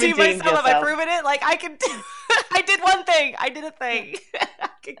now redeeming myself? Have I proven it? Like, I can... I did one thing. I did a thing. I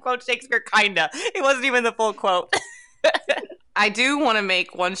can quote Shakespeare, kinda. It wasn't even the full quote. I do want to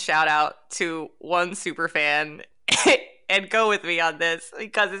make one shout out to one super fan and go with me on this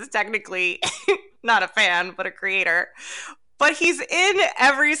because it's technically not a fan, but a creator. But he's in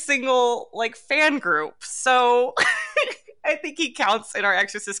every single, like, fan group. So... I think he counts in our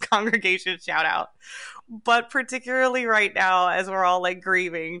Exorcist congregation shout out. But particularly right now, as we're all like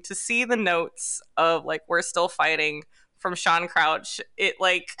grieving, to see the notes of like, we're still fighting from Sean Crouch, it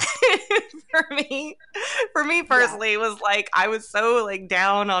like for me personally was like I was so like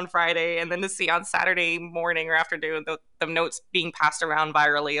down on Friday, and then to see on Saturday morning or afternoon the notes being passed around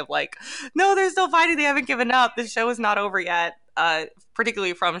virally of like, no, they're still fighting, they haven't given up, the show is not over yet,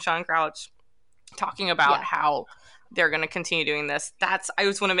 particularly from Sean Crouch talking about how they're going to continue doing this. I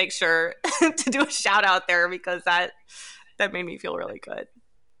just want to make sure to do a shout out there, because that made me feel really good.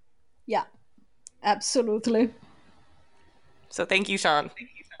 Yeah, absolutely. So thank you, Sean.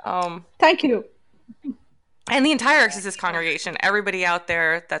 Thank you. And the entire Exorcist congregation, everybody out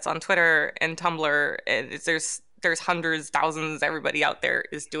there that's on Twitter and Tumblr, there's hundreds, thousands, everybody out there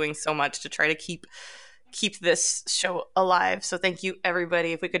is doing so much to try to keep this show alive. So thank you,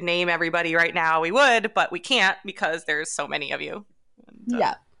 everybody. If we could name everybody right now, we would, but we can't because there's so many of you.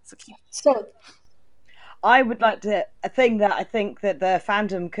 And, so I would like to, a thing that I think that the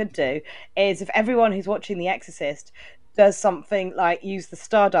fandom could do is if everyone who's watching The Exorcist does something like use the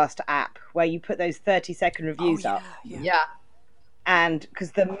Stardust app where you put those 30-second reviews up. Yeah. And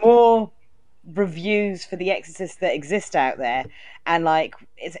because the more reviews for The Exorcist that exist out there, and like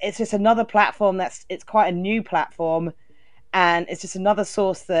it's just another platform it's quite a new platform, and it's just another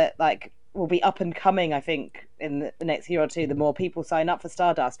source that like will be up and coming, I think, in the next year or two, the more people sign up for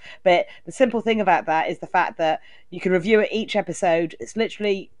Stardust. But the simple thing about that is the fact that you can review it each episode. It's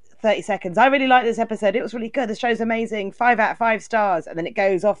literally 30 seconds. I really like this episode. It was really good. The show's amazing. 5 out of 5 stars. And then it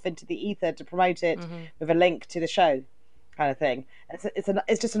goes off into the ether to promote it with a link to the show, kind of thing.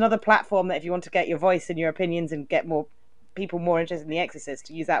 It's just another platform that if you want to get your voice and your opinions and get more people more interested in The Exorcist,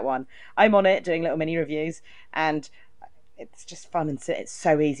 to use that one. I'm on it doing little mini reviews, and it's just fun, and it's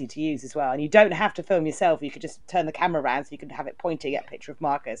so easy to use as well. And you don't have to film yourself. You could just turn the camera around so you can have it pointing at a picture of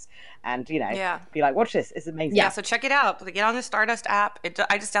Marcus and, be like, watch this. It's amazing. Yeah, so check it out. Get on the Stardust app.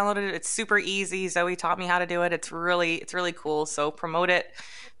 I just downloaded it. It's super easy. Zoe taught me how to do it. It's really cool. So promote it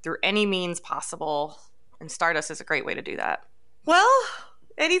through any means possible. And Stardust is a great way to do that. Well,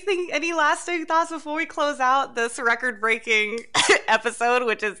 any lasting thoughts before we close out this record-breaking episode,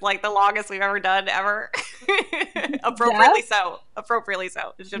 which is like the longest we've ever done ever? Appropriately so.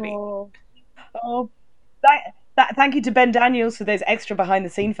 It should be. Thank you to Ben Daniels for those extra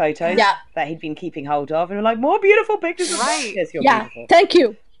behind-the-scene photos that he'd been keeping hold of, and we're like, more beautiful pictures. Right. Yes, you're beautiful. Thank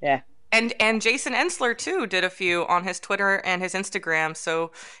you. Yeah. And Jason Ensler, too, did a few on his Twitter and his Instagram.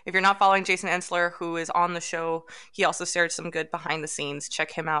 So if you're not following Jason Ensler, who is on the show, he also shared some good behind the scenes.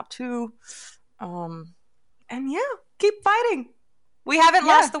 Check him out, too. And keep fighting. We haven't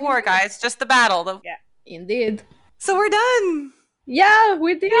lost the war, guys. Just the battle. Yeah, indeed. So we're done. Yeah,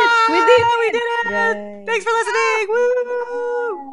 we did it. We did it. Yay. Thanks for listening. Woo!